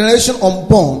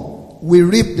unborn, will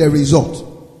reap the result.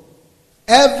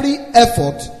 Every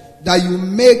effort that you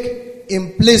make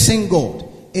in pleasing God,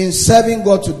 in serving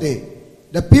God today,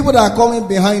 the people that are coming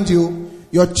behind you,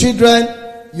 your children,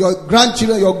 your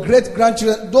grandchildren, your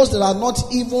great-grandchildren, those that are not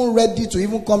even ready to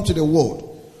even come to the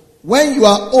world. When you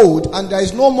are old and there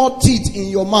is no more teeth in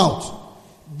your mouth,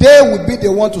 they will be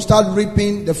the one to start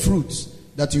reaping the fruits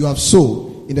that you have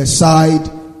sown in the sight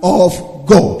of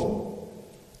God.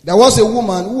 There was a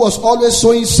woman who was always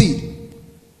sowing seed.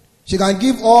 She can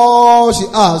give all she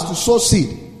has to sow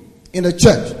seed in the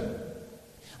church.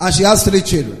 And she has 3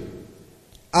 children.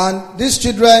 And these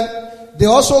children, they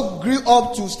also grew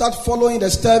up to start following the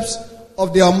steps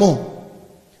of their mom.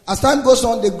 As time goes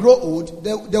on, they grow old.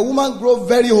 The woman grows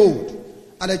very old.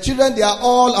 And the children, they are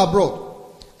all abroad.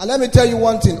 And let me tell you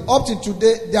one thing. Up to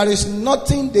today, there is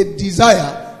nothing they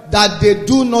desire that they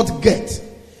do not get.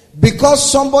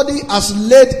 Because somebody has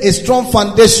laid a strong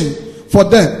foundation for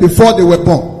them before they were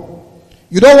born.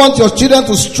 You don't want your children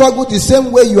to struggle the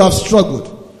same way you have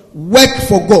struggled. Work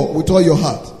for God with all your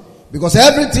heart. Because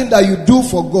everything that you do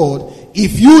for God,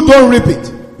 if you don't reap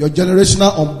it, your generation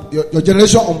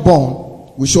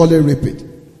unborn will surely reap it.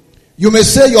 You may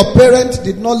say your parents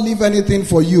did not leave anything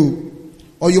for you,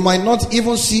 or you might not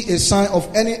even see a sign of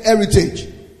any heritage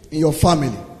in your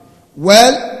family.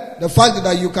 Well, the fact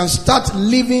that you can start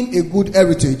leaving a good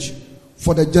heritage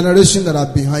for the generation that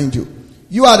are behind you.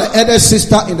 You are the eldest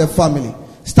sister in the family.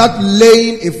 Start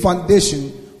laying a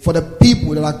foundation for the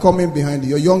people that are coming behind you.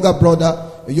 Your younger brother,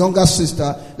 your younger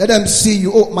sister. Let them see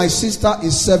you. Oh, my sister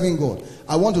is serving God.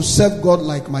 I want to serve God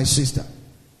like my sister.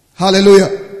 Hallelujah.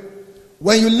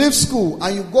 When you leave school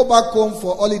and you go back home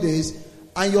for holidays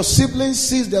and your siblings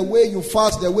sees the way you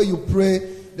fast, the way you pray,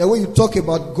 the way you talk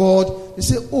about God, they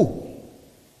say, oh,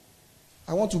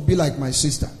 I want to be like my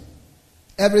sister.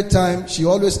 Every time she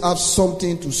always has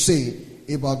something to say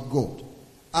about God.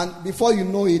 And before you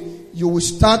know it, you will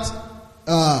start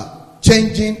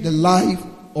changing the life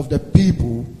of the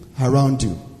people around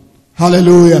you.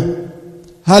 Hallelujah.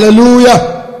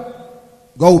 Hallelujah.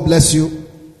 God will bless you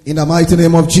in the mighty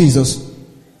name of Jesus.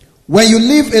 When you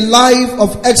live a life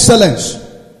of excellence,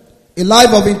 a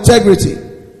life of integrity,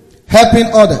 helping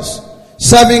others,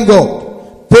 serving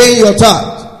God, paying your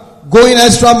tithe, going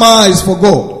extra miles for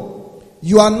God,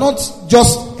 you are not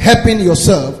just helping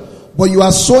yourself, but you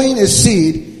are sowing a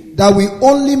seed that will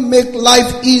only make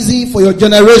life easy for your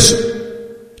generation,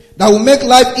 that will make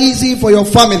life easy for your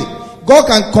family. God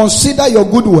can consider your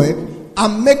good work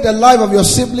and make the life of your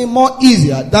sibling more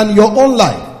easier than your own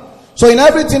life. So in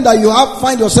everything that you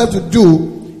find yourself to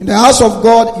do, in the house of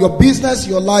God, your business,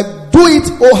 your life, do it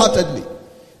wholeheartedly.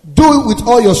 Do it with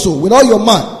all your soul, with all your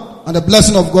mind. And the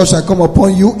blessing of God shall come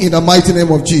upon you in the mighty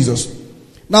name of Jesus.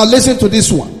 Now listen to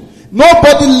this one.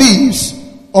 Nobody lives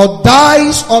or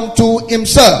dies unto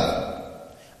himself.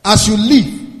 As you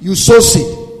live, you sow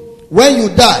seed. When you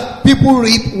die, people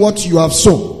reap what you have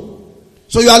sown.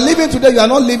 So you are living today, you are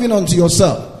not living unto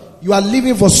yourself. You are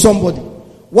living for somebody.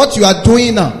 What you are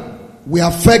doing now will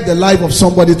affect the life of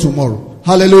somebody tomorrow.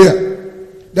 Hallelujah.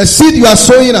 The seed you are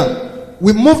sowing now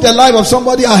will move the life of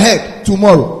somebody ahead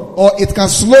tomorrow, or it can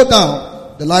slow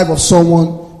down the life of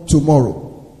someone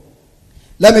tomorrow.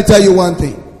 Let me tell you one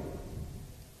thing.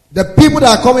 The people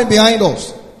that are coming behind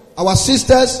us, our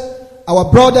sisters,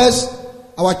 our brothers,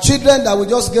 our children that we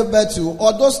just give birth to,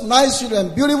 or those nice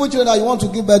children, beautiful children that you want to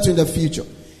give birth to in the future,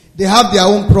 they have their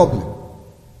own problem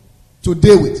to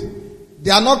deal with.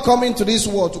 They are not coming to this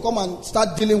world to come and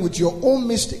start dealing with your own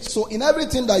mistakes. So in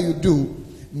everything that you do,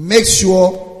 make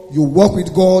sure you walk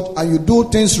with God and you do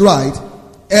things right,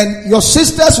 and your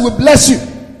sisters will bless you.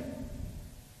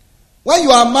 When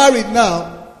you are married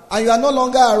now, and you are no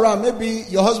longer around, maybe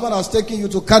your husband has taken you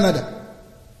to Canada,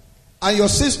 and your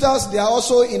sisters, they are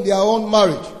also in their own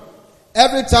marriage.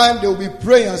 Every time they will be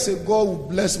praying and say, God will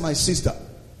bless my sister.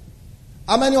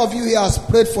 How many of you here has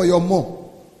prayed for your mom?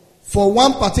 For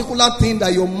one particular thing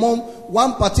that your mom,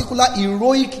 one particular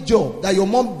heroic job that your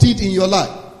mom did in your life.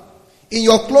 In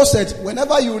your closet,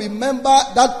 whenever you remember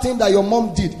that thing that your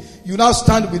mom did, you now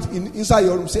stand inside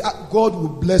your room, say, God will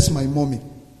bless my mommy.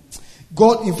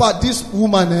 God, in fact, this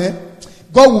woman,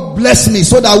 God will bless me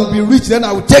so that I will be rich, then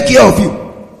I will take care of you.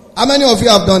 How many of you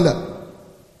have done that?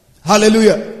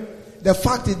 Hallelujah. The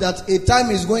fact is that a time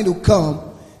is going to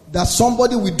come that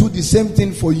somebody will do the same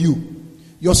thing for you.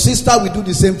 Your sister will do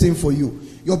the same thing for you.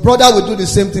 Your brother will do the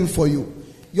same thing for you.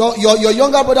 Your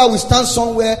younger brother will stand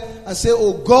somewhere and say,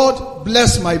 oh, God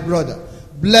bless my brother.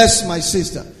 Bless my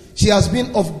sister. She has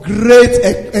been of great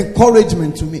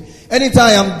encouragement to me. Anytime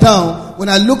I am down, when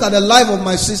I look at the life of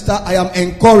my sister, I am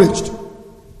encouraged.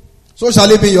 So shall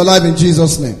it be in your life in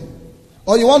Jesus' name.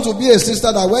 Or you want to be a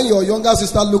sister that when your younger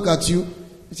sister look at you,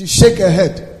 she shake her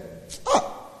head.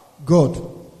 God,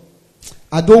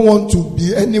 I don't want to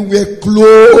be anywhere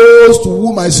close to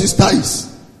who my sister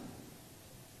is.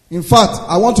 In fact,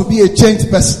 I want to be a changed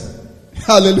person.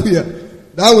 Hallelujah.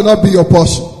 That will not be your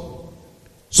portion.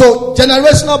 So,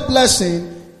 generational blessing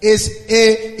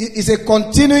is a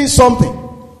continuing something.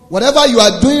 Whatever you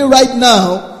are doing right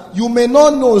now, you may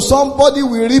not know somebody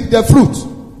will reap the fruit.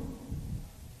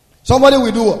 Somebody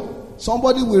will do what?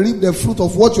 Somebody will reap the fruit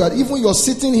of what you are. Even you're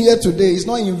sitting here today is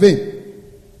not in vain.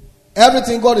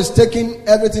 Everything, God is taking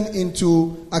everything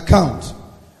into account.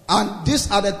 And these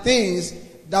are the things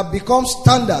that become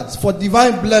standards for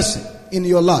divine blessing in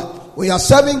your life. When you are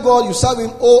serving God, you serve Him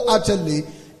wholeheartedly.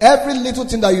 Every little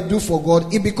thing that you do for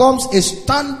God, it becomes a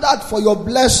standard for your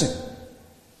blessing.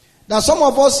 Now some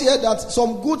of us here, that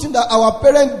some good thing that our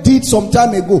parents did some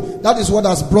time ago, that is what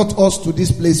has brought us to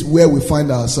this place where we find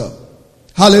ourselves.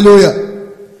 Hallelujah.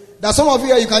 Now some of you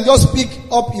here, you can just pick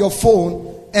up your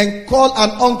phone and call an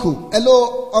uncle.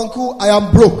 Hello, uncle, I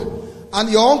am broke. And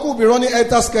your uncle will be running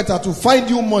helter-skelter to find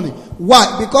you money.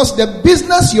 Why? Because the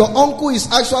business your uncle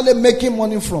is actually making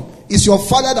money from is your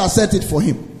father that set it for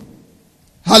him.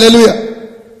 Hallelujah.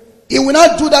 He will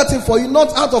not do that thing for you,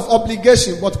 not out of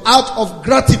obligation, but out of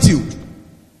gratitude.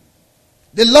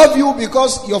 They love you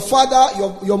because your father,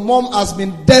 your mom has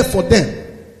been there for them.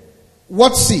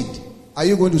 What seed are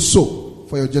you going to sow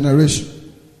for your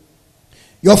generation?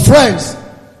 Your friends,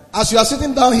 as you are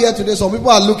sitting down here today, some people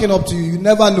are looking up to you. You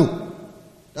never know.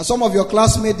 That some of your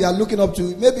classmates, they are looking up to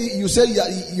you. Maybe you say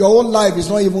your own life is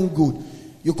not even good.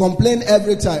 You complain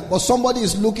every time. But somebody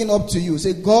is looking up to you.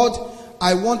 Say, God,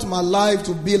 I want my life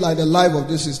to be like the life of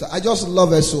this sister. I just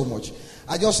love her so much.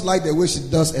 I just like the way she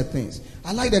does her things.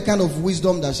 I like the kind of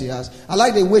wisdom that she has. I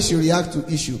like the way she reacts to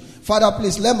issue. Father,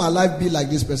 please let my life be like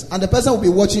this person. And the person will be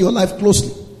watching your life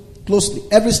closely. Closely.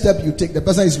 Every step you take, the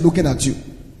person is looking at you.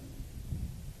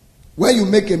 When you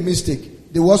make a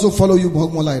mistake, they will also follow you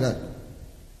more like that.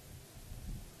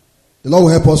 The Lord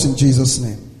will help us in Jesus'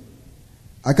 name.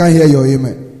 I can't hear your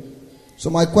amen.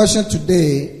 So my question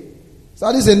today,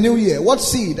 so this is a new year. What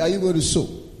seed are you going to sow?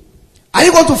 Are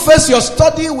you going to face your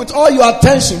study with all your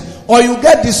attention, or you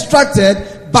get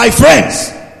distracted by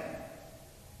friends?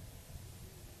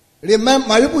 Remember,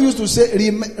 my people used to say,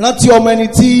 remember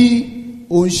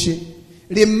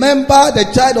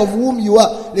the child of whom you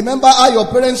are. Remember how your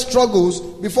parents struggles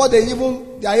before they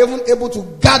are even able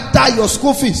to gather your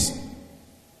school fees.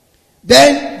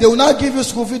 Then they will not give you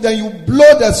school fees. Then you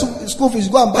blow the school fees.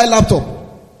 Go and buy laptop.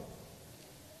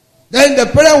 Then the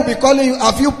parent will be calling you.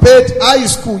 Have you paid? How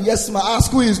is school? Yes, my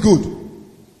school is good.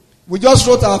 We just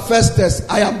wrote our first test.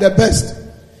 I am the best.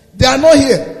 They are not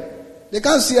here. They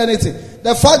can't see anything.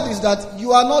 The fact is that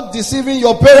you are not deceiving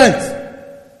your parents.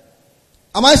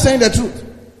 Am I saying the truth?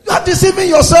 You are deceiving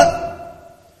yourself.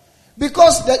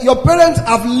 Because your parents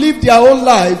have lived their own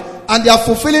life and they are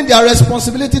fulfilling their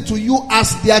responsibility to you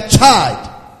as their child.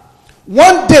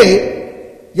 One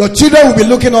day, your children will be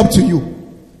looking up to you.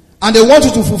 And they want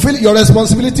you to fulfill your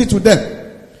responsibility to them.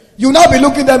 You will now be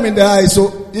looking them in the eyes.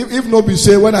 So, if nobody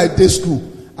say, when I did school,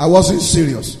 I wasn't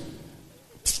serious.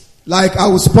 Like, I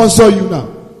will sponsor you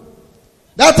now.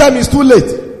 That time is too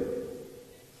late.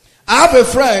 I have a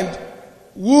friend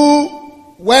who,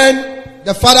 when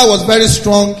the father was very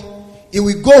strong, he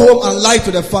will go home and lie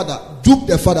to the father, dupe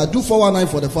the father, do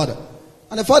 419 for the father.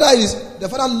 And the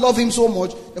father love him so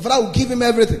much, the father will give him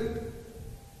everything.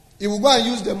 He will go and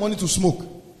use the money to smoke.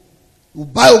 He will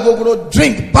buy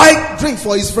ogogoro, buy drink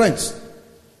for his friends.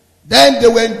 Then they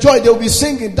will enjoy, they will be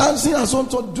singing, dancing and so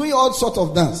on, doing all sorts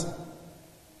of dance.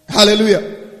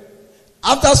 Hallelujah.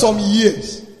 After some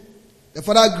years, the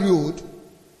father grew old.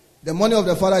 The money of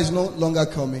the father is no longer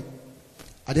coming.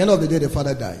 At the end of the day, the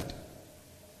father died.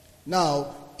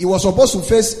 Now, he was supposed to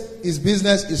face his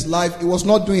business, his life. He was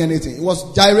not doing anything. He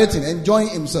was gyrating, enjoying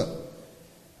himself.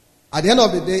 At the end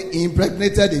of the day, he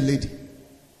impregnated a lady.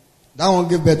 That one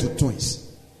gave birth to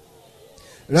twins.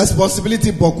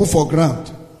 Responsibility boku for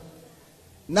ground.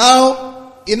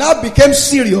 Now, he now became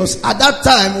serious at that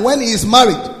time when he is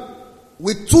married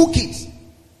with 2 kids.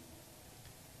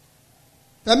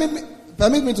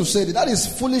 Permit me to say that is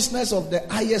foolishness of the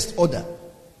highest order.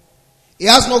 He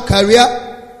has no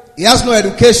career. He has no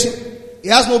education. He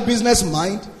has no business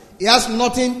mind. He has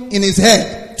nothing in his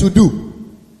head to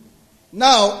do.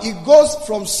 Now, he goes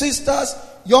from sisters,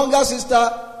 younger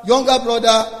sister, younger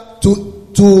brother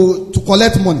to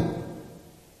collect money.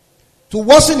 To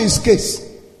worsen his case,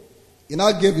 he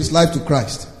now gave his life to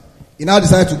Christ. He now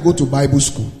decided to go to Bible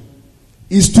school.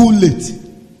 It's too late.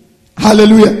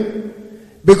 Hallelujah.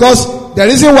 Because the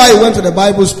reason why he went to the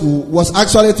Bible school was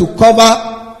actually to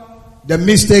cover the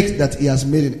mistake that he has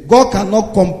made. God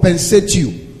cannot compensate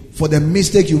you for the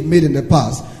mistake you've made in the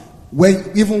past.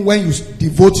 Even when you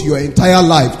devote your entire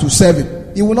life to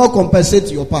serving, He will not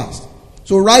compensate your past.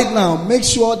 So right now, make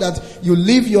sure that you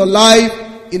live your life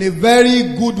in a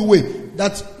very good way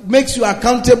that makes you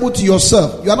accountable to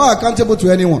yourself. You are not accountable to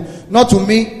anyone. Not to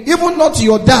me, even not to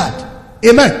your dad.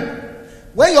 Amen.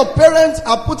 When your parents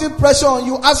are putting pressure on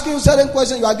you, asking you certain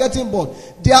questions, you are getting bored.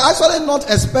 They are actually not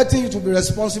expecting you to be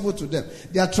responsible to them.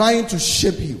 They are trying to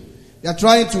shape you. They are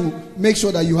trying to make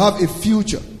sure that you have a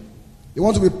future. They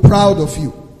want to be proud of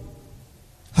you.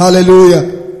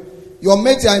 Hallelujah. Your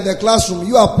mates are in the classroom.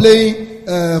 You are playing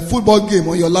a football game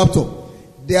on your laptop.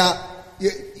 They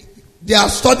are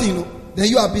studying. Then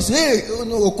you are busy. Hey,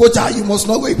 no, coach, you must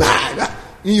not go back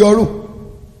in your room.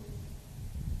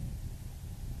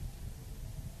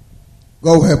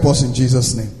 God will help us in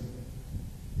Jesus' name.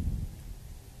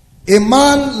 A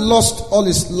man lost all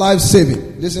his life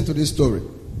savings. Listen to this story.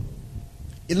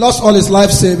 He lost all his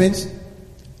life savings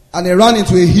and he ran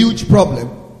into a huge problem.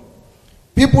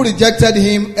 People rejected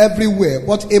him everywhere.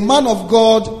 But a man of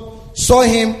God saw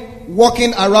him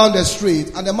walking around the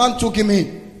street and the man took him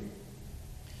in.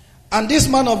 And this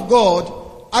man of God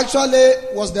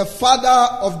actually was the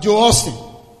father of Joe Austin.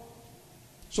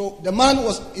 So the man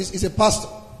is a pastor.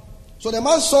 So the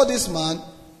man saw this man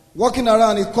walking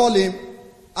around. He called him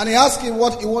and he asked him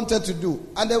what he wanted to do.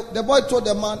 And the boy told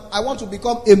the man, I want to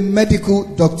become a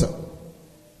medical doctor.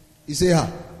 He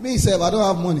said, me himself, I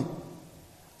don't have money.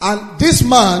 And this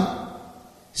man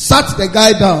sat the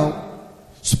guy down,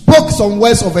 spoke some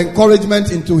words of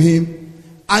encouragement into him,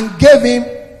 and gave him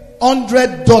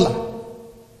 $100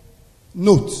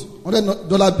 note,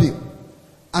 $100 bill.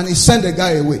 And he sent the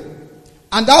guy away.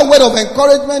 And that word of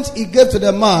encouragement he gave to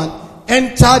the man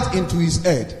entered into his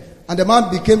head. And the man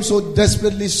became so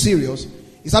desperately serious.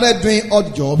 He started doing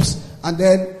odd jobs. And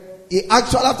then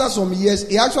after some years,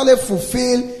 he actually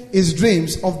fulfilled his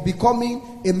dreams of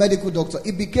becoming a medical doctor.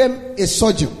 He became a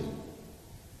surgeon.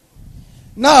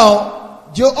 Now,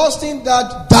 Joe Austin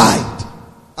dad died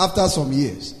after some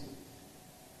years.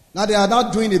 Now they are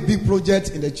now doing a big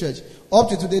project in the church. Up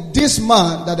to today, this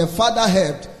man that the father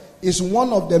helped is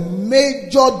one of the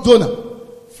major donors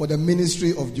for the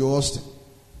ministry of Joe Austin.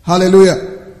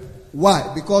 Hallelujah.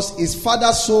 Why? Because his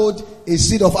father sowed a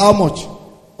seed of how much?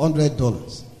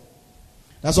 $100.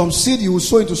 There's some seed you will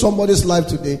sow into somebody's life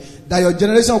today that your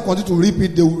generation will continue to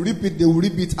repeat. They will repeat, they will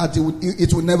repeat until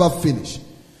it will never finish.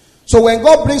 So when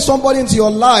God brings somebody into your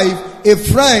life, a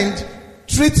friend,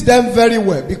 treat them very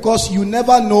well because you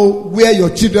never know where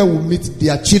your children will meet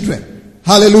their children.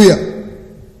 Hallelujah.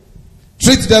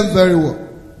 Treat them very well.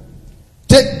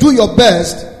 Do your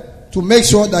best to make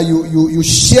sure that you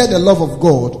share the love of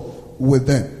God with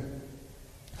them.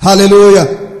 Hallelujah.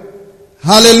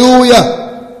 Hallelujah.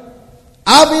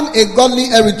 Having a godly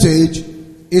heritage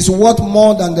is worth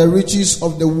more than the riches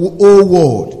of the whole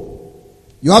world.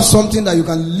 You have something that you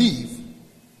can live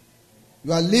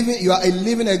You are a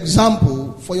living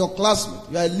example for your classmates.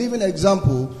 You are a living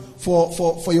example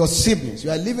for your siblings. You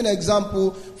are a living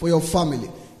example for your family.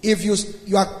 If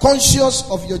you are conscious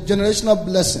of your generational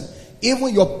blessing,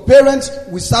 even your parents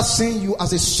will start seeing you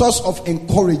as a source of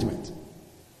encouragement.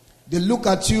 They look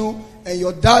at you and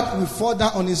your dad will fall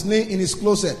down on his knee in his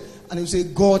closet and he will say,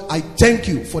 God, I thank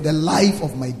you for the life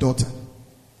of my daughter.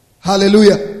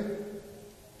 Hallelujah.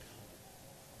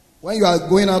 When you are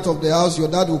going out of the house, your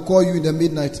dad will call you in the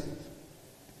midnight.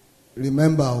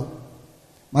 Remember,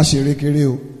 you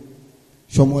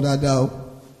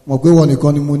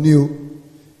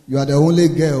are the only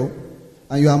girl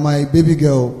and you are my baby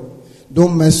girl.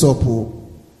 Don't mess up.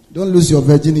 Don't lose your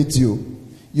virginity.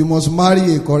 You must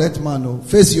marry a correct man.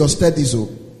 Face your studies.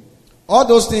 All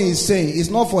those things he's saying is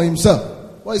not for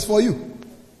himself, but it's for you.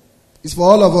 It's for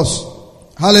all of us.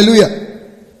 Hallelujah.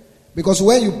 Because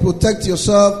when you protect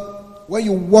yourself, when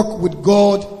you walk with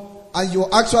God, and you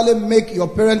actually make your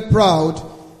parent proud,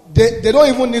 they don't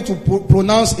even need to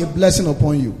pronounce a blessing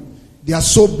upon you. They are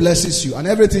so blesses you, and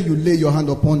everything you lay your hand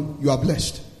upon, you are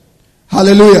blessed.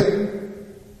 Hallelujah.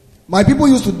 My people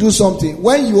used to do something.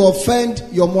 When you offend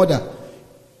your mother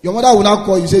will now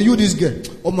call you, say, you this girl,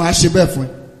 oh my friend.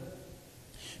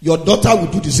 Your daughter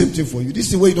will do the same thing for you. This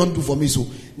is the way you don't do for me. So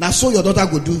now so your daughter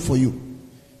will do it for you.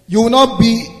 You will not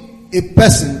be a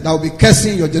person that will be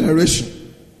cursing your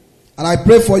generation. And I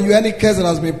pray for you, any curse that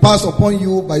has been passed upon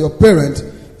you by your parent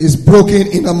is broken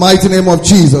in the mighty name of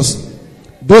Jesus.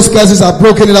 Those curses are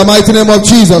broken in the mighty name of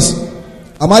Jesus.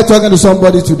 Am I talking to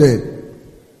somebody today?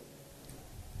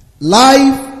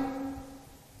 Life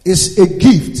is a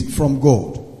gift from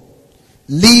God.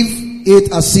 Live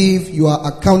it as if you are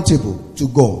accountable to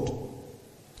God.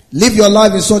 Live your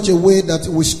life in such a way that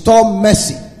will store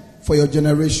mercy for your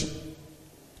generation.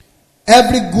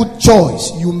 Every good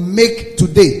choice you make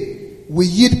today will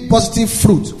yield positive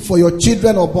fruit for your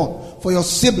children unborn, for your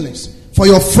siblings, for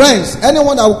your friends,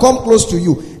 anyone that will come close to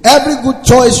you. Every good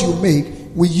choice you make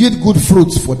will yield good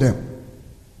fruits for them.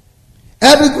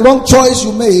 Every wrong choice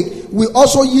you make will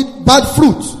also yield bad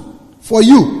fruit for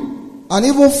you and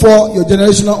even for your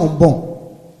generational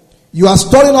unborn. You are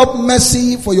storing up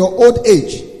mercy for your old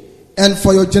age and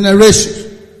for your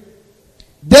generation.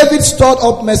 David stored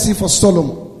up mercy for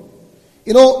Solomon.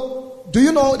 Do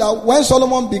you know that when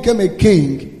Solomon became a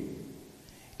king,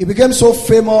 he became so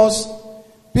famous,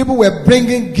 people were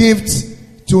bringing gifts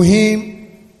to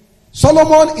him.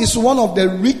 Solomon is one of the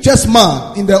richest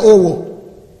men in the whole world.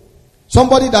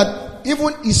 Somebody that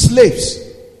even his slaves,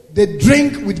 they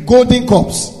drink with golden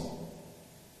cups.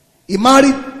 He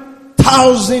married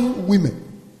 1,000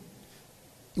 women.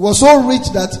 He was so rich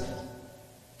that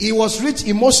he was rich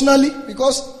emotionally,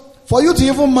 because for you to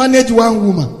even manage one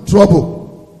woman, trouble.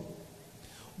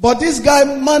 But this guy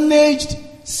managed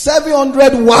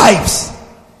 700 wives.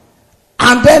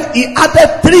 And then he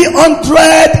added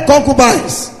 300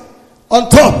 concubines on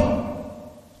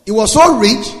top. He was so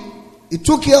rich. He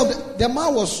took care of the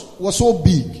man was so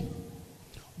big.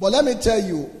 But let me tell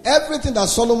you, everything that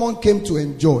Solomon came to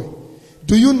enjoy,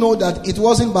 do you know that it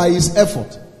wasn't by his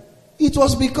effort? It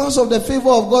was because of the favor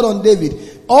of God on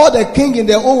David. All the king in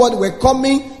the whole world were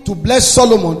coming to bless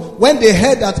Solomon when they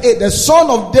heard that, hey, the son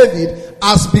of David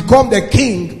has become the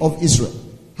king of Israel.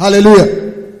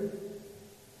 Hallelujah.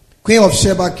 Queen of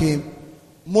Sheba came.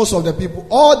 Most of the people,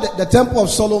 all the temple of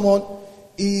Solomon,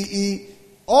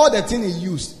 all the thing he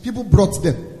used, people brought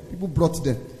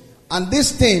them. And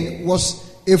this thing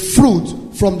was a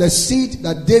fruit from the seed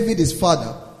that David, his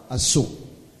father, has sown.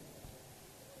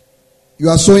 You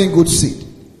are sowing good seed.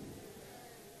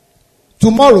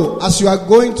 Tomorrow, as you are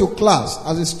going to class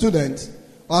as a student,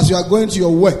 or as you are going to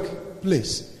your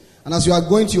workplace, and as you are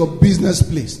going to your business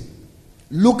place,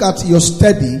 look at your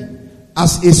study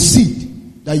as a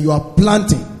seed that you are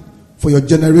planting for your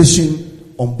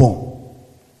generation unborn.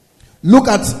 Look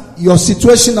at your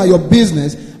situation and your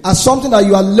business as something that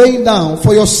you are laying down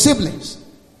for your siblings,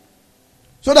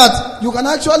 so that you can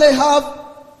actually have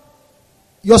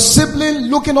your sibling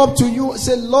looking up to you and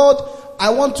say, Lord, I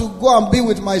want to go and be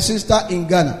with my sister in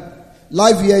Ghana.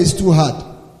 Life here is too hard.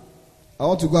 I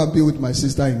want to go and be with my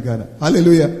sister in Ghana.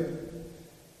 Hallelujah.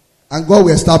 And God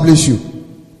will establish you.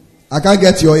 I can't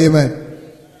get your amen.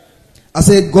 I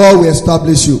say God will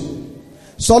establish you.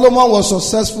 Solomon was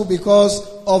successful because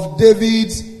of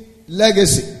David's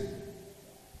legacy.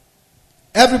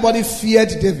 Everybody feared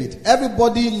David.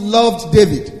 Everybody loved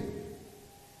David.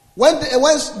 When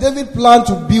David planned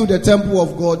to build the temple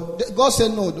of God, God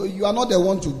said, no, you are not the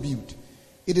one to build.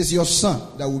 It is your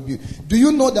son that will build. Do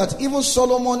you know that even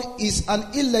Solomon is an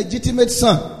illegitimate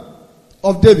son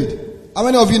of David? How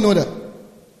many of you know that?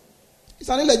 It's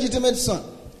an illegitimate son.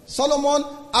 Solomon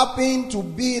happened to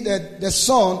be the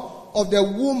son of the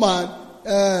woman,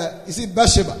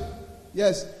 Bathsheba?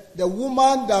 Yes, the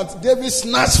woman that David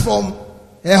snatched from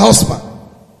her husband.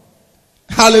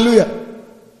 Hallelujah.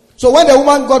 So when the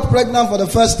woman got pregnant for the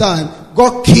first time,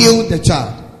 God killed the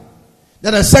child.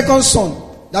 Then the second son,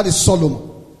 that is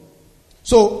Solomon.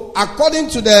 So according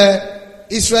to the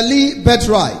Israeli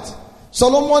birthright,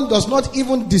 Solomon does not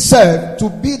even deserve to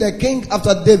be the king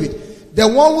after David. The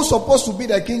one who's supposed to be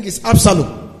the king is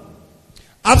Absalom.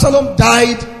 Absalom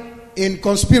died in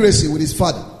conspiracy with his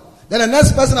father. Then the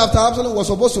next person after Absalom was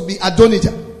supposed to be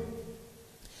Adonijah.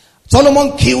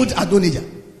 Solomon killed Adonijah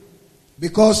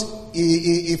because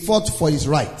he fought for his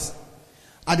rights.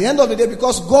 At the end of the day,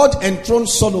 because God enthroned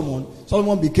Solomon,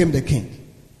 Solomon became the king.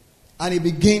 And he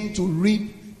began to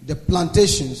reap the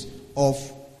plantations of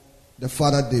the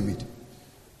father David.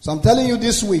 So I'm telling you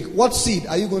this week, what seed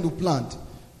are you going to plant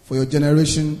for your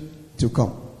generation to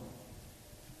come?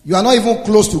 You are not even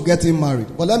close to getting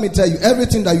married. But let me tell you,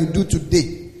 everything that you do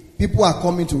today, people are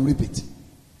coming to reap it.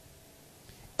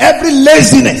 Every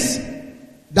laziness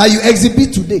that you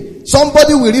exhibit today,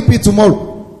 somebody will reap it tomorrow.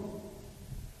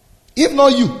 If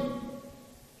not you,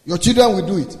 your children will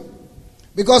do it.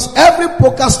 Because every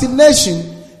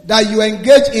procrastination that you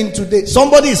engage in today,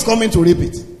 somebody is coming to reap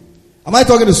it. Am I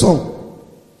talking to someone?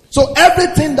 So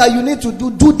everything that you need to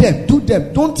do, do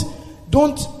them.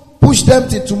 Don't push them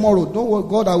till tomorrow. Don't worry,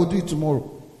 God, I will do it tomorrow.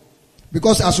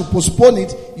 Because as you postpone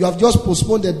it, you have just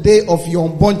postponed the day of your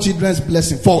unborn children's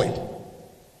blessing forward.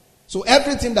 So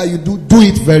everything that you do, do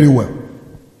it very well.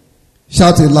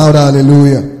 Shout it louder,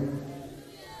 hallelujah.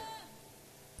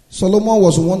 Solomon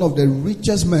was one of the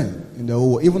richest men in the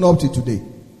whole world, even up to today.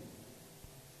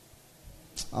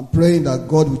 I'm praying that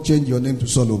God will change your name to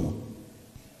Solomon.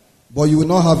 But you will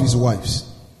not have his wives.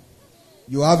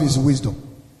 You have his wisdom.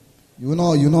 You will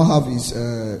not have his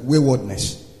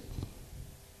waywardness.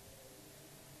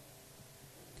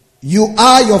 You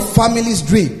are your family's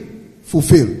dream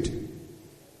fulfilled.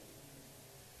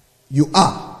 You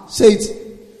are. Say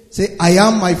it. Say, I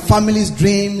am my family's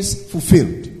dreams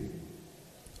fulfilled.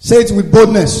 Say it with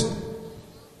boldness.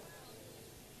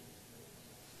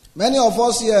 Many of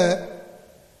us here,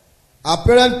 our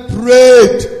parents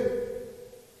prayed.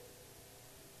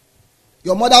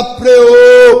 Your mother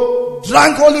prayed,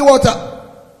 drank holy water,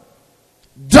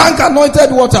 drank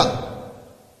anointed water,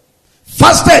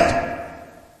 fasted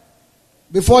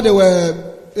before they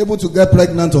were able to get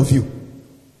pregnant of you.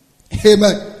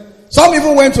 Amen. Some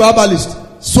even went to herbalist,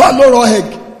 swallow raw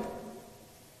egg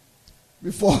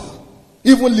before,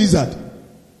 even lizard.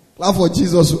 Clap for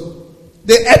Jesus.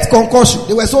 They ate concussion.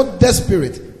 They were so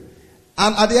desperate.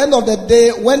 And at the end of the day,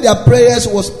 when their prayers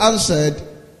was answered,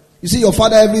 you see your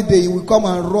father every day, he will come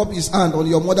and rub his hand on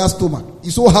your mother's stomach.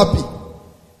 He's so happy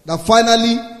that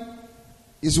finally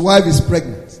his wife is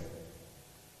pregnant.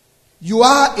 You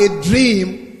are a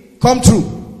dream come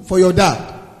true for your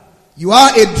dad. You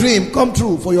are a dream come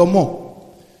true for your mom.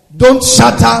 Don't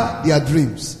shatter their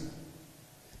dreams.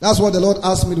 That's what the Lord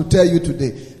asked me to tell you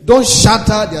today. Don't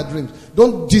shatter their dreams.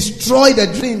 Don't destroy the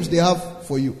dreams they have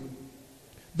for you.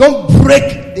 Don't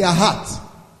break their heart.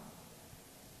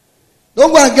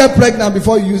 Don't go and get pregnant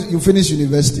before you finish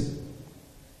university.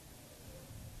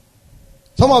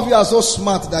 Some of you are so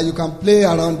smart that you can play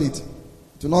around it.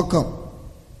 Do not come.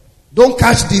 Don't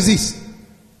catch disease.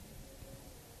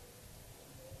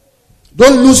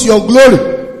 Don't lose your glory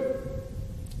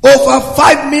over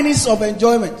 5 minutes of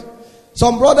enjoyment.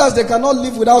 Some brothers, they cannot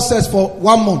live without sex for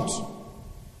 1 month.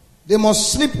 They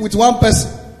must sleep with one person.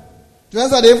 To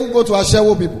answer, they even go to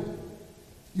Ashewo people.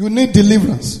 You need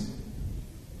deliverance.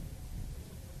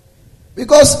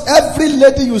 Because every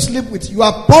lady you sleep with, you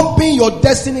are pumping your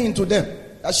destiny into them.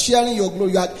 You are sharing your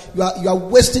glory. You are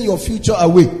wasting your future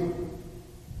away.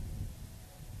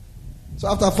 So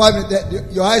after 5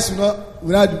 minutes, your eyes will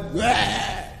not do.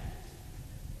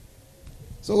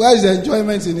 So where is the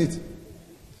enjoyment in it?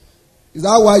 Is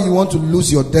that why you want to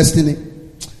lose your destiny?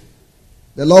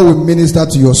 The Lord will minister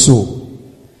to your soul.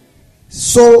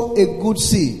 Sow a good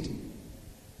seed.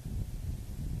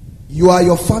 You are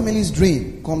your family's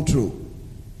dream come true.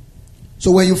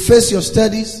 So when you face your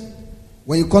studies,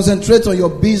 when you concentrate on your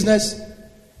business,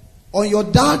 on your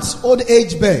dad's old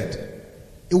age bed,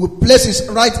 he will place his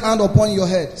right hand upon your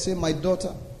head. Say, my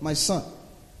daughter, my son,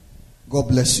 God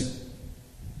bless you.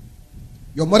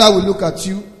 Your mother will look at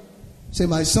you. Say,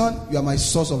 my son, you are my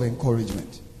source of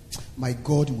encouragement. My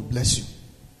God will bless you.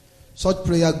 Such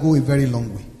prayer go a very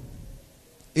long way.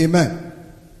 Amen.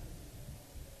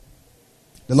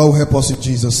 The Lord will help us in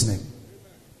Jesus' name.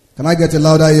 Can I get a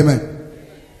louder amen?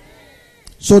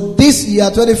 So this year,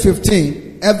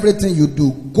 2015, everything you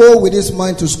do, go with this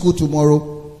mind to school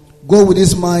tomorrow. Go with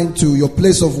this mind to your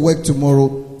place of work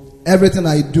tomorrow. Everything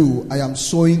I do, I am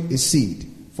sowing a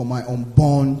seed for my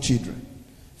unborn children.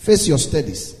 Face your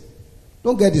studies.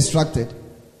 Don't get distracted.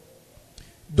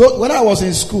 When I was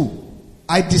in school,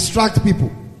 I distract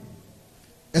people.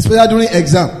 Especially during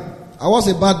exam. I was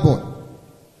a bad boy.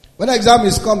 When exam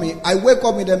is coming, I wake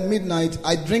up in the midnight,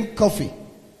 I drink coffee.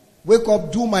 Wake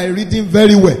up, do my reading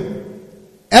very well.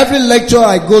 Every lecture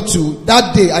I go to,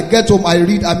 that day I get home, I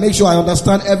read, I make sure I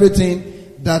understand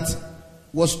everything that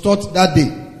was taught that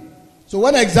day. So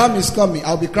when exam is coming,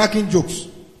 I'll be cracking jokes.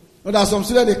 There are some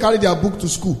students, they carry their book to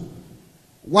school.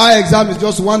 While exam is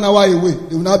just 1 hour away,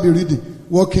 they will not be reading,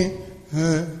 walking,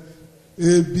 A,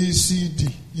 B, C, D,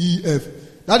 E, F.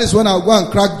 That is when I'll go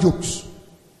and crack jokes.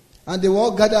 And they will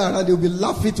all gather around, they will be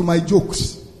laughing to my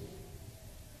jokes.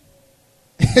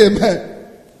 Amen.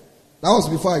 That was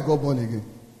before I got born again.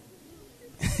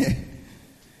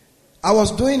 I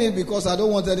was doing it because I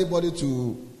don't want anybody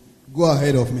to go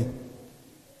ahead of me.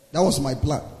 That was my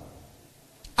plan.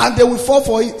 And they will fall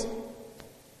for it.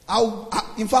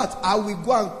 In fact, I will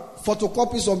go and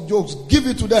photocopy some jokes, give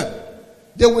it to them.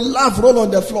 They will laugh, roll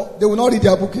on the floor. They will not read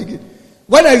their book again.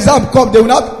 When the exam comes,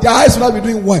 their eyes will not be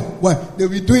doing one. They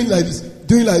will be doing like this,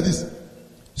 doing like this.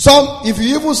 Some, if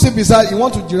you even sit beside, you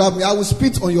want to giraffe me, I will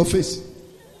spit on your face.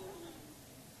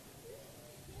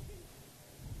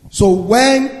 So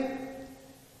when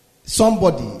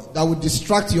somebody that will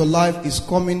distract your life is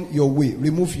coming your way,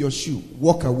 remove your shoe,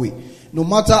 walk away. No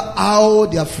matter how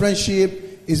their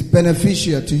friendship is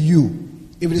beneficial to you,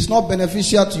 if it is not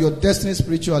beneficial to your destiny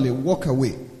spiritually, walk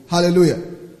away. Hallelujah.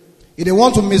 If they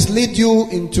want to mislead you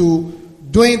into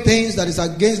doing things that is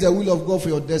against the will of God for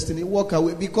your destiny, walk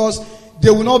away, because they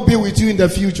will not be with you in the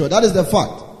future. That is the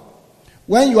fact.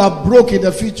 When you are broke in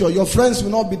the future, your friends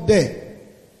will not be there.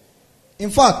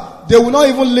 In fact, they will not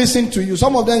even listen to you.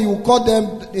 Some of them, you will call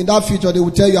them in that future, they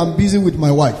will tell you, I'm busy with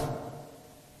my wife.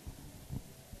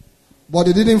 But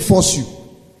they didn't force you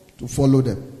to follow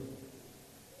them.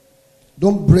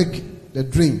 Don't break the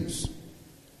dreams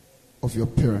of your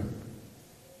parent.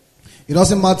 It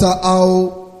doesn't matter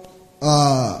how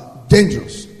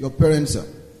dangerous your parents are.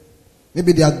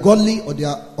 Maybe they are godly or they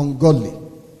are ungodly.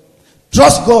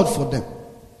 Trust God for them.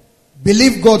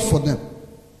 Believe God for them.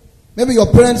 Maybe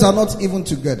your parents are not even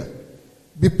together.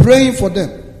 Be praying for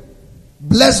them.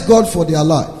 Bless God for their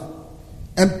life.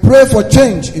 And pray for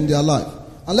change in their life.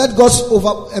 And let God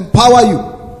empower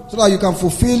you so that you can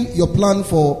fulfill your plan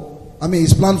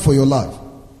His plan for your life.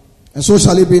 And so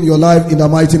shall it be in your life in the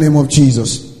mighty name of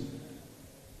Jesus.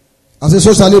 I say,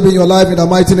 so shall it be in your life in the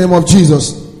mighty name of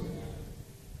Jesus.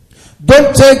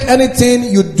 Don't take anything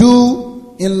you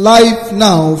do in life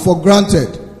now for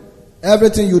granted.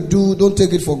 Everything you do, don't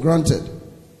take it for granted.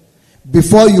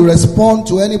 Before you respond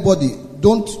to anybody,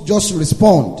 don't just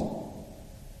respond.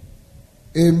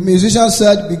 A musician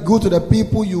said, be good to the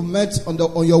people you met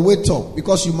on your way top,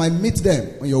 because you might meet them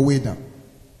on your way down.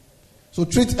 So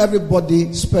treat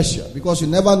everybody special, because you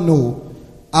never know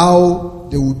how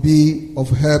they will be of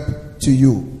help to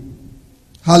you.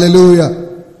 Hallelujah.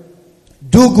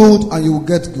 Do good and you will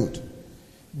get good.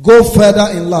 Go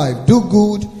further in life. Do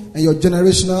good and your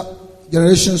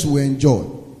generations will enjoy.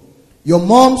 Your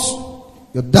moms,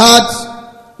 your dads,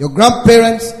 your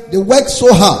grandparents, they work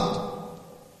so hard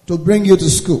to bring you to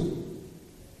school.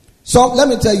 Some, let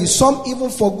me tell you, some even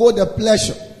forgo the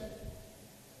pleasure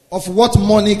of what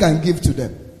money can give to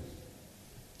them.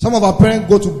 Some of our parents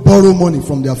go to borrow money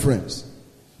from their friends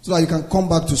so that you can come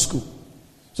back to school,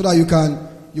 so that you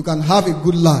can have a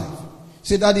good life.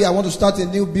 Say, Daddy, I want to start a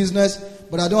new business,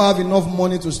 but I don't have enough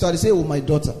money to start. Say, oh, my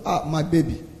daughter, my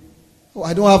baby. Oh,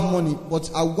 I don't have money,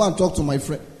 but I'll go and talk to my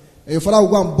friend. And your father will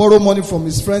go and borrow money from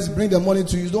his friends, bring the money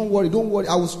to you. Don't worry.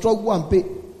 I will struggle and pay.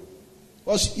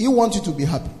 Because he wants you to be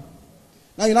happy.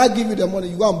 Now, you not give you the money,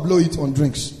 you go and blow it on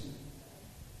drinks.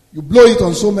 You blow it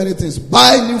on so many things.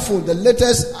 Buy a new phone, the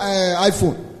latest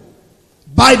iPhone.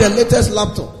 Buy the latest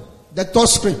laptop, the touch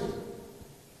screen.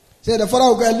 Say, the father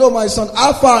will go, hello, my son,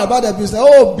 how far about the business?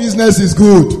 Oh, business is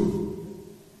good.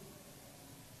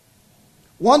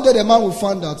 One day the man will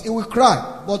find out. He will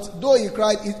cry. But though he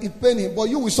cried, it pained him. But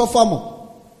you will suffer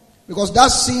more. Because that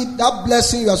seed, that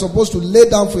blessing you are supposed to lay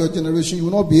down for your generation, you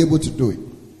will not be able to do it.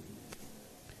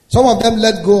 Some of them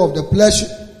let go of the pleasure.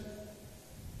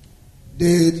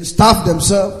 They starve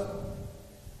themselves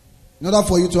in order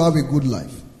for you to have a good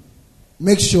life.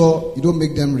 Make sure you don't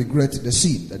make them regret the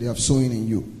seed that they have sown in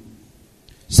you.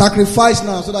 Sacrifice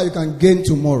now so that you can gain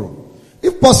tomorrow.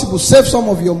 If possible, save some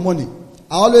of your money.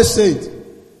 I always say it.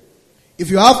 If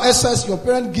you have SS, your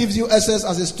parent gives you SS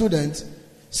as a student,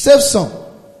 save some.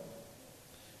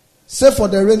 Save for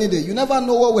the rainy day. You never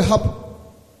know what will happen.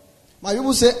 My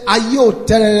people say, ayo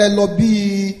terere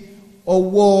lobby or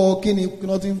war kini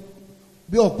nothing.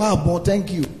 Be of power,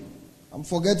 thank you. I'm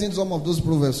forgetting some of those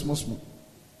proverbs. Small.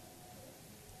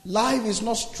 Life is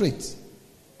not straight.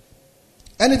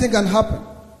 Anything can happen.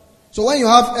 So when you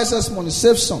have excess money,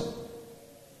 save some.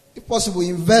 If possible,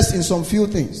 invest in some few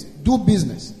things. Do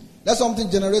business. Let something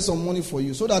generate some money for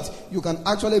you so that you can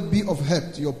actually be of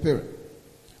help to your parent.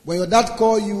 When your dad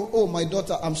call you, oh my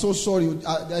daughter, I'm so sorry,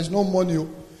 there is no money.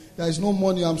 There is no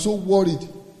money. I'm so worried.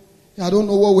 I don't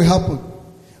know what will happen.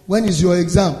 When is your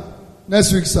exam?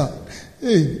 Next week, sir.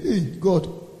 Hey, God.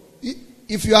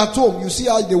 If you are at home, you see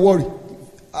how they worry.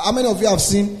 How many of you have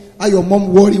seen how your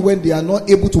mom worry when they are not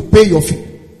able to pay your fee?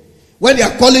 When they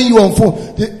are calling you on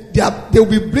phone, they will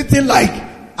be breathing like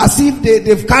as if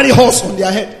they've carried horse on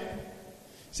their head.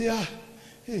 Say,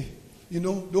 hey,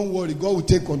 don't worry, God will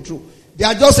take control. They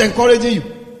are just encouraging you.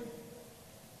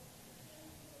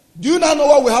 Do you not know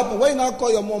what will happen? When you now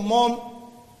call your mom,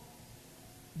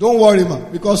 don't worry,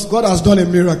 man, because God has done a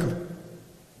miracle.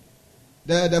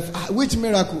 Which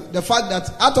miracle? The fact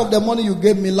that out of the money you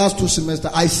gave me last 2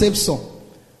 semesters, I saved some.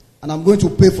 And I'm going to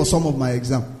pay for some of my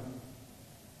exam.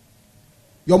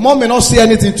 Your mom may not say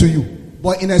anything to you,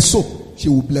 but in a soul, she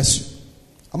will bless you.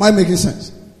 Am I making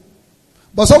sense?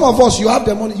 But some of us, you have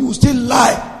the money, you will still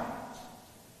lie.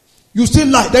 You still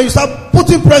lie. Then you start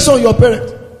putting pressure on your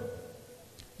parents.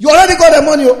 You already got the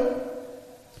money.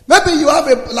 Maybe you have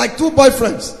 2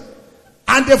 boyfriends,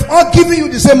 and they've all given you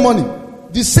the same money.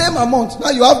 The same amount.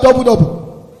 Now you have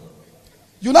double.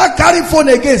 You now carry phone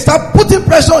again. Start putting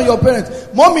pressure on your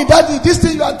parents. Mommy, daddy, this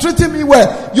thing you are treating me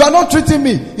well. You are not treating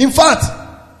me. In fact,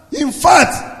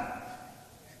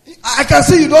 I can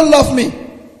see you don't love me.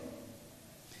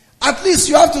 At least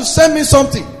you have to send me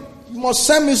something. You must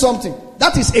send me something.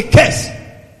 That is a curse.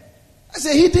 That's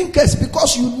a hidden curse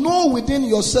because you know within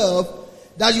yourself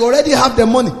that you already have the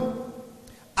money.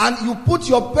 And you put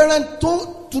your parent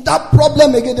to that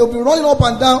problem again. They'll be running up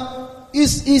and down.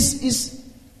 Is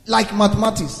like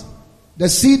mathematics. The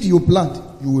seed you plant,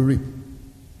 you will reap.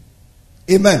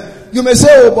 Amen. You may say,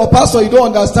 oh, but pastor, you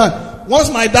don't understand.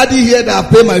 Once my daddy hear that I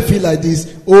pay my fee like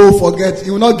this, oh, forget,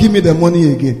 he will not give me the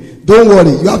money again. Don't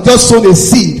worry. You have just sown a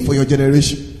seed for your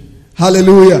generation.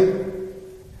 Hallelujah.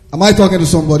 Am I talking to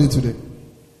somebody today?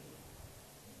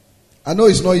 I know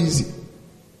it's not easy.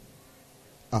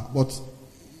 But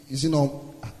you see,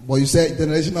 but you say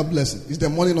generational blessing. Is the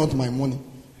money not my money?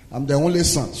 I'm the only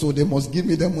son, so they must give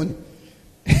me the money.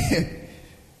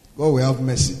 God will have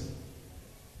mercy.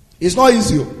 It's not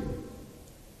easy.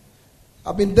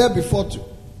 I've been there before too.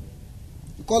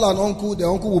 You call an uncle, the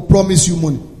uncle will promise you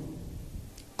money.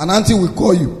 An auntie will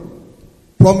call you,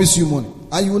 promise you money.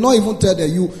 And you will not even tell them.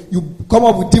 You come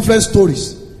up with different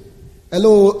stories.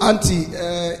 Hello, auntie,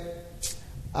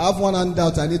 I have one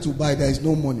handout I need to buy. There is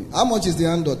no money. How much is the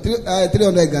handout?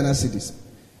 300 Ghana cedis.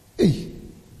 Hey,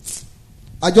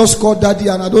 I just called daddy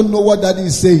and I don't know what daddy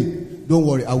is saying. Don't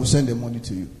worry, I will send the money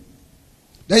to you.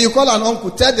 Then you call an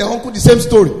uncle, tell the uncle the same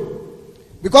story.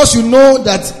 Because you know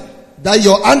that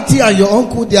your auntie and your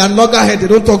uncle, they are loggerheads, they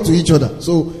don't talk to each other.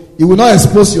 So he will not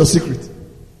expose your secret.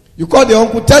 You call the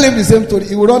uncle, tell him the same story.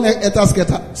 He will run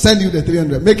etasketa, send you the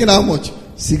 300. Making how much?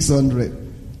 600.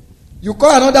 You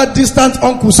call another distant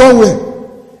uncle somewhere.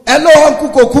 Hello, Uncle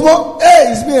Kokumo.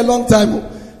 Hey, it's been a long time.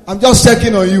 I'm just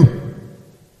checking on you.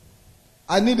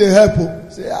 I need a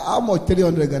help. Say, how much?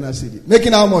 300 Ghana cedi.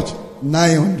 Making how much?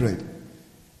 900.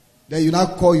 Then you now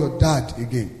call your dad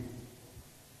again.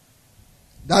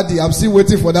 Daddy, I'm still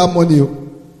waiting for that money.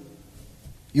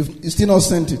 You still not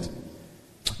sent it.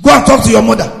 Go and talk to your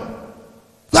mother.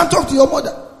 Go and talk to your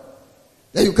mother.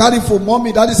 Then you carry for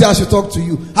mommy. Daddy say I should talk to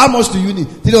you. How much do you need?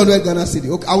 300 Ghana cedi.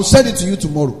 Okay, I will send it to you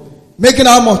tomorrow. Making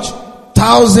how much?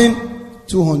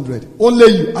 1,200. Only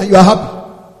you, and you are happy.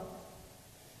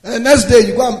 And the next day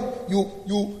you go and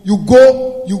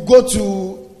you go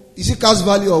to, is it Cass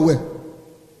Valley or where?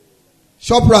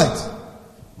 ShopRite.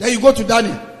 Then you go to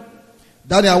Danny.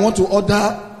 Daddy, I want to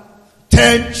order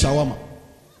 10 shawarma.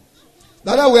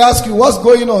 Daddy will ask you, what's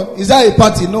going on? Is there a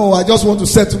party? No, I just want to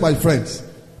settle my friends.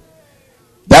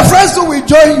 The friends who will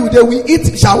join you, they will eat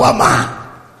shawarma.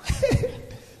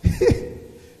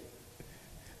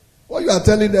 What you are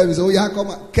telling them is, oh yeah, come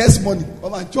on, cash money.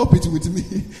 Come and chop it with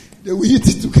me. They will eat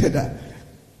it together.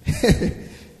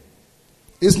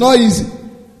 It's not easy.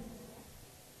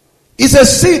 It's a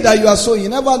seed that you are sowing. You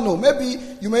never know. Maybe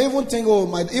you may even think, oh,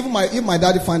 if my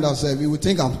daddy find out, he will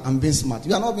think I'm being smart.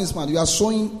 You are not being smart. You are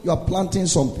sowing, you are planting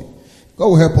something. God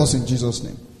will help us in Jesus'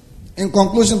 name. In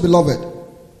conclusion, beloved,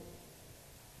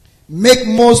 make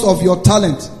most of your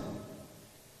talent.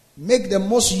 Make the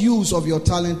most use of your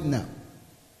talent now.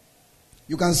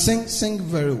 You can sing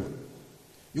very well.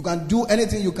 You can do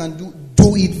anything you can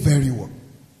do it very well.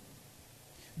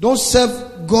 Don't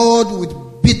serve God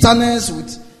with bitterness,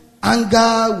 with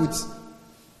anger, with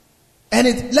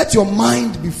anything. Let your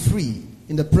mind be free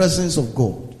in the presence of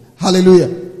God.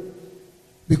 Hallelujah.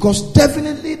 Because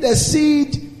definitely the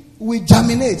seed will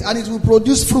germinate and it will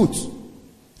produce fruit.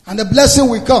 And the blessing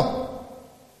will come.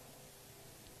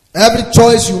 Every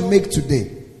choice you make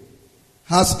today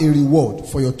has a reward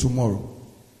for your tomorrow.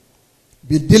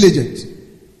 Be diligent.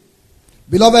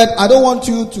 Beloved, I don't want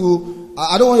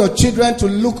your children to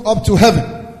look up to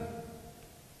heaven.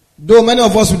 Though many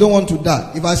of us, we don't want to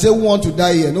die. If I say we want to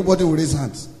die here, nobody will raise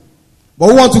hands. But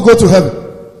we want to go to heaven.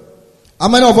 How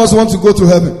many of us want to go to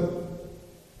heaven?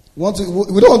 We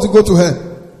don't want to go to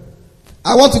hell.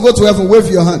 I want to go to heaven.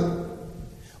 Wave your hand.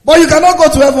 But you cannot go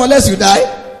to heaven unless you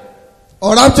die.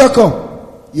 Or rapture come.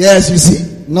 Yes, you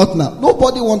see. Not now.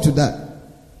 Nobody wants to die.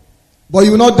 But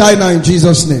you will not die now in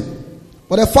Jesus' name.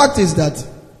 But the fact is that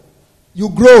you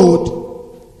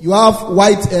growed, you have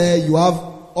white hair, you have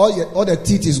all the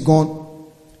teeth is gone.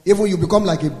 Even you become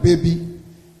like a baby.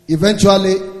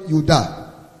 Eventually you die.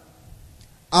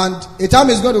 And a time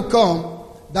is going to come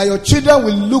that your children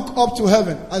will look up to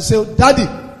heaven and say, Daddy,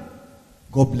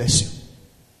 God bless you.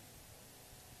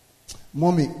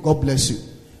 Mommy, God bless you.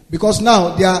 Because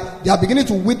now they are beginning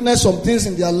to witness some things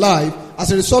in their life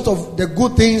as a result of the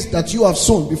good things that you have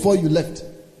sown before you left.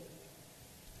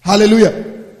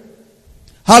 Hallelujah.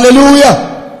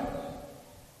 Hallelujah.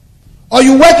 Or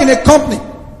you work in a company.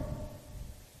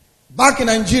 Back in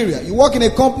Nigeria, you work in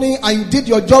a company and you did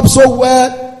your job so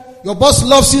well. Your boss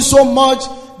loves you so much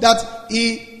that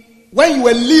when you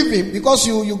were leaving, because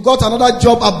you got another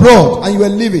job abroad and you were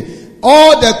leaving,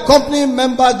 all the company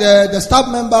members, the staff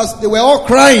members, they were all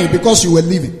crying because you were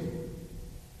leaving.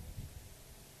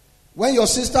 When your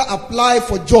sister applied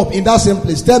for job in that same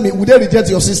place, tell me, would they reject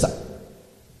your sister?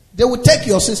 They will take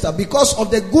your sister because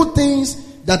of the good things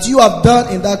that you have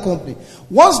done in that company.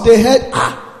 Once they heard,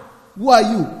 who are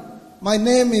you? My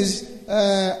name is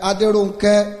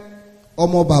Aderonke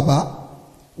Omo Baba.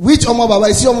 Which Omo Baba?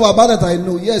 Is it Omo Baba that I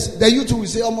know? Yes. Then you too will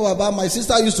say, Omo Baba, my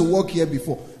sister used to work here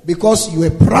before. Because you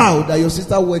were proud that your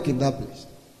sister worked in that place.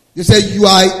 You say, you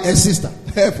are a sister.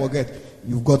 Forget.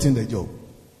 You've gotten the job.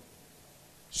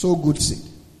 So good seed.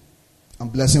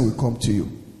 And blessing will come to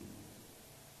you.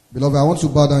 Beloved, I want to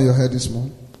bow down your head this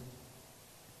morning.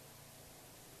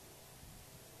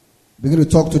 Begin to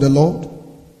talk to the Lord.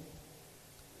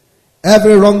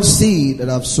 Every wrong seed that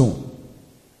I've sown,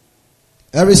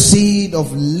 every seed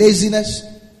of laziness,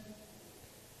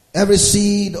 every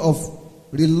seed of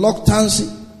reluctancy,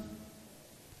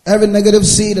 every negative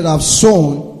seed that I've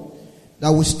sown that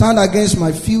will stand against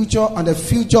my future and the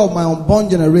future of my unborn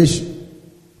generation,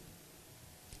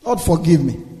 Lord, forgive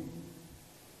me.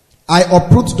 I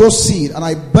uproot those seeds and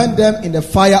I burn them in the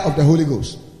fire of the Holy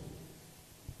Ghost.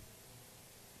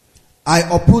 I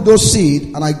uproot those seeds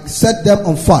and I set them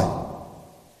on fire.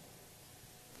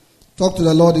 Talk to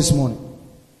the Lord this morning.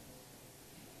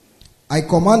 I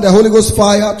command the Holy Ghost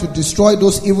fire to destroy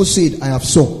those evil seeds I have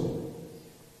sown.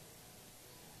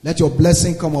 Let your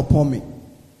blessing come upon me.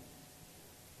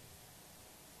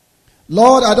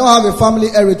 Lord, I don't have a family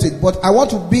heritage, but I want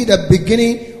to be the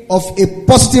beginning of a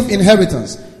positive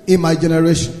inheritance in my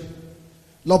generation.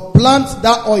 Lord, plant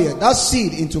that oil, that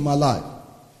seed into my life.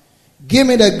 Give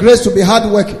me the grace to be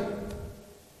hardworking,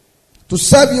 to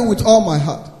serve you with all my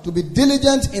heart, to be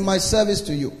diligent in my service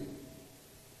to you,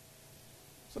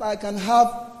 so that I can have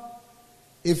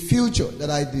a future that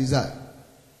I desire.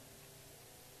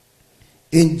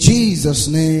 In Jesus'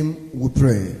 name we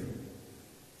pray.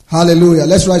 Hallelujah.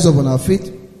 Let's rise up on our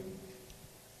feet.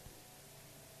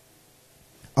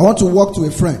 I want to walk to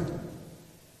a friend.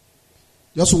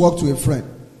 Just walk to a friend.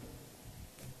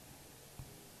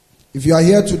 If you are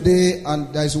here today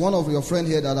and there is one of your friends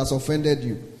here that has offended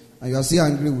you and you are still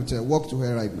angry with her, walk to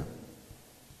her right now.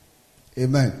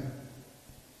 Amen.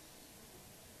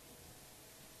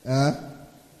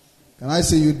 Can I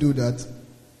say you do that?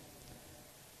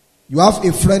 You have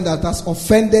a friend that has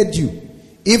offended you.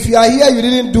 If you are here, you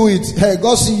didn't do it. Hey,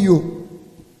 God see you.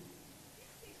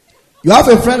 You have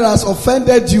a friend that has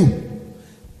offended you.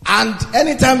 And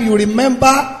anytime you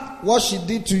remember what she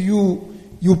did to you,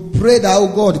 you pray that,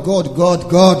 oh God, God, God,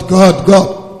 God, God,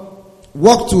 God.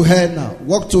 Walk to her now.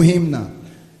 Walk to him now.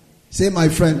 Say, my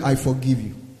friend, I forgive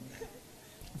you.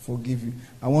 I forgive you.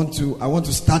 I want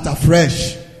to start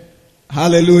afresh.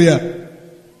 Hallelujah.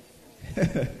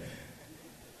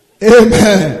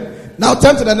 Amen. Now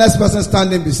turn to the next person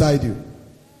standing beside you.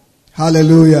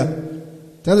 Hallelujah.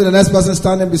 Turn to the next person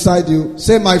standing beside you.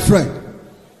 Say, my friend,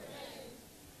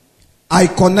 I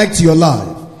connect your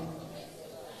life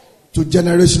to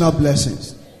generational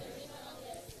blessings.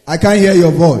 I can't hear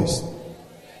your voice.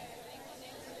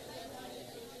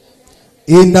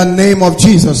 In the name of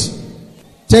Jesus.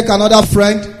 Take another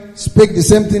friend. Speak the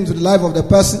same thing to the life of the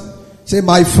person. Say,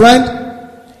 my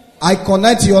friend, I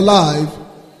connect your life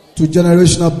to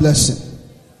generational blessing.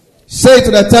 Say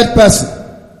to the third person,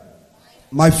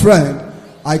 my friend,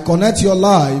 I connect your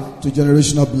life to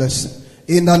generational blessing.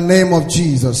 In the name of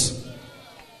Jesus.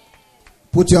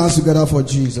 Put your hands together for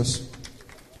Jesus.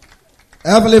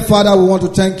 Heavenly Father, we want to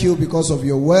thank you because of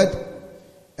your word.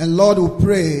 And Lord, we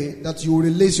pray that you will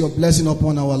release your blessing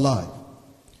upon our life.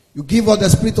 You give us the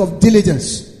spirit of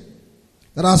diligence.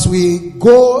 That as we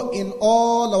go in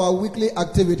all our weekly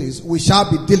activities, we shall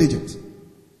be diligent.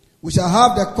 We shall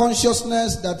have the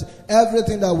consciousness that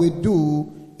everything that we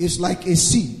do is like a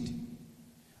seed.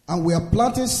 And we are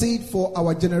planting seed for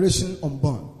our generation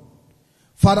unborn.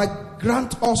 Father,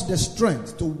 grant us the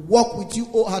strength to walk with you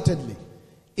wholeheartedly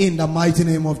in the mighty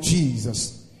name of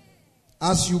Jesus.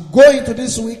 As you go into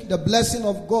this week, the blessing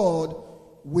of God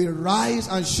will rise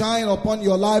and shine upon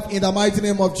your life in the mighty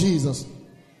name of Jesus.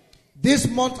 This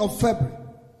month of February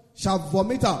shall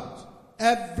vomit out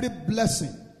every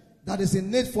blessing that is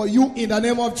in need for you in the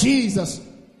name of Jesus.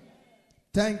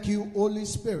 Thank you, Holy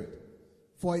Spirit.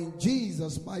 For in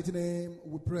Jesus' mighty name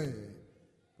we pray.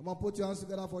 Come on, put your hands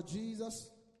together for Jesus.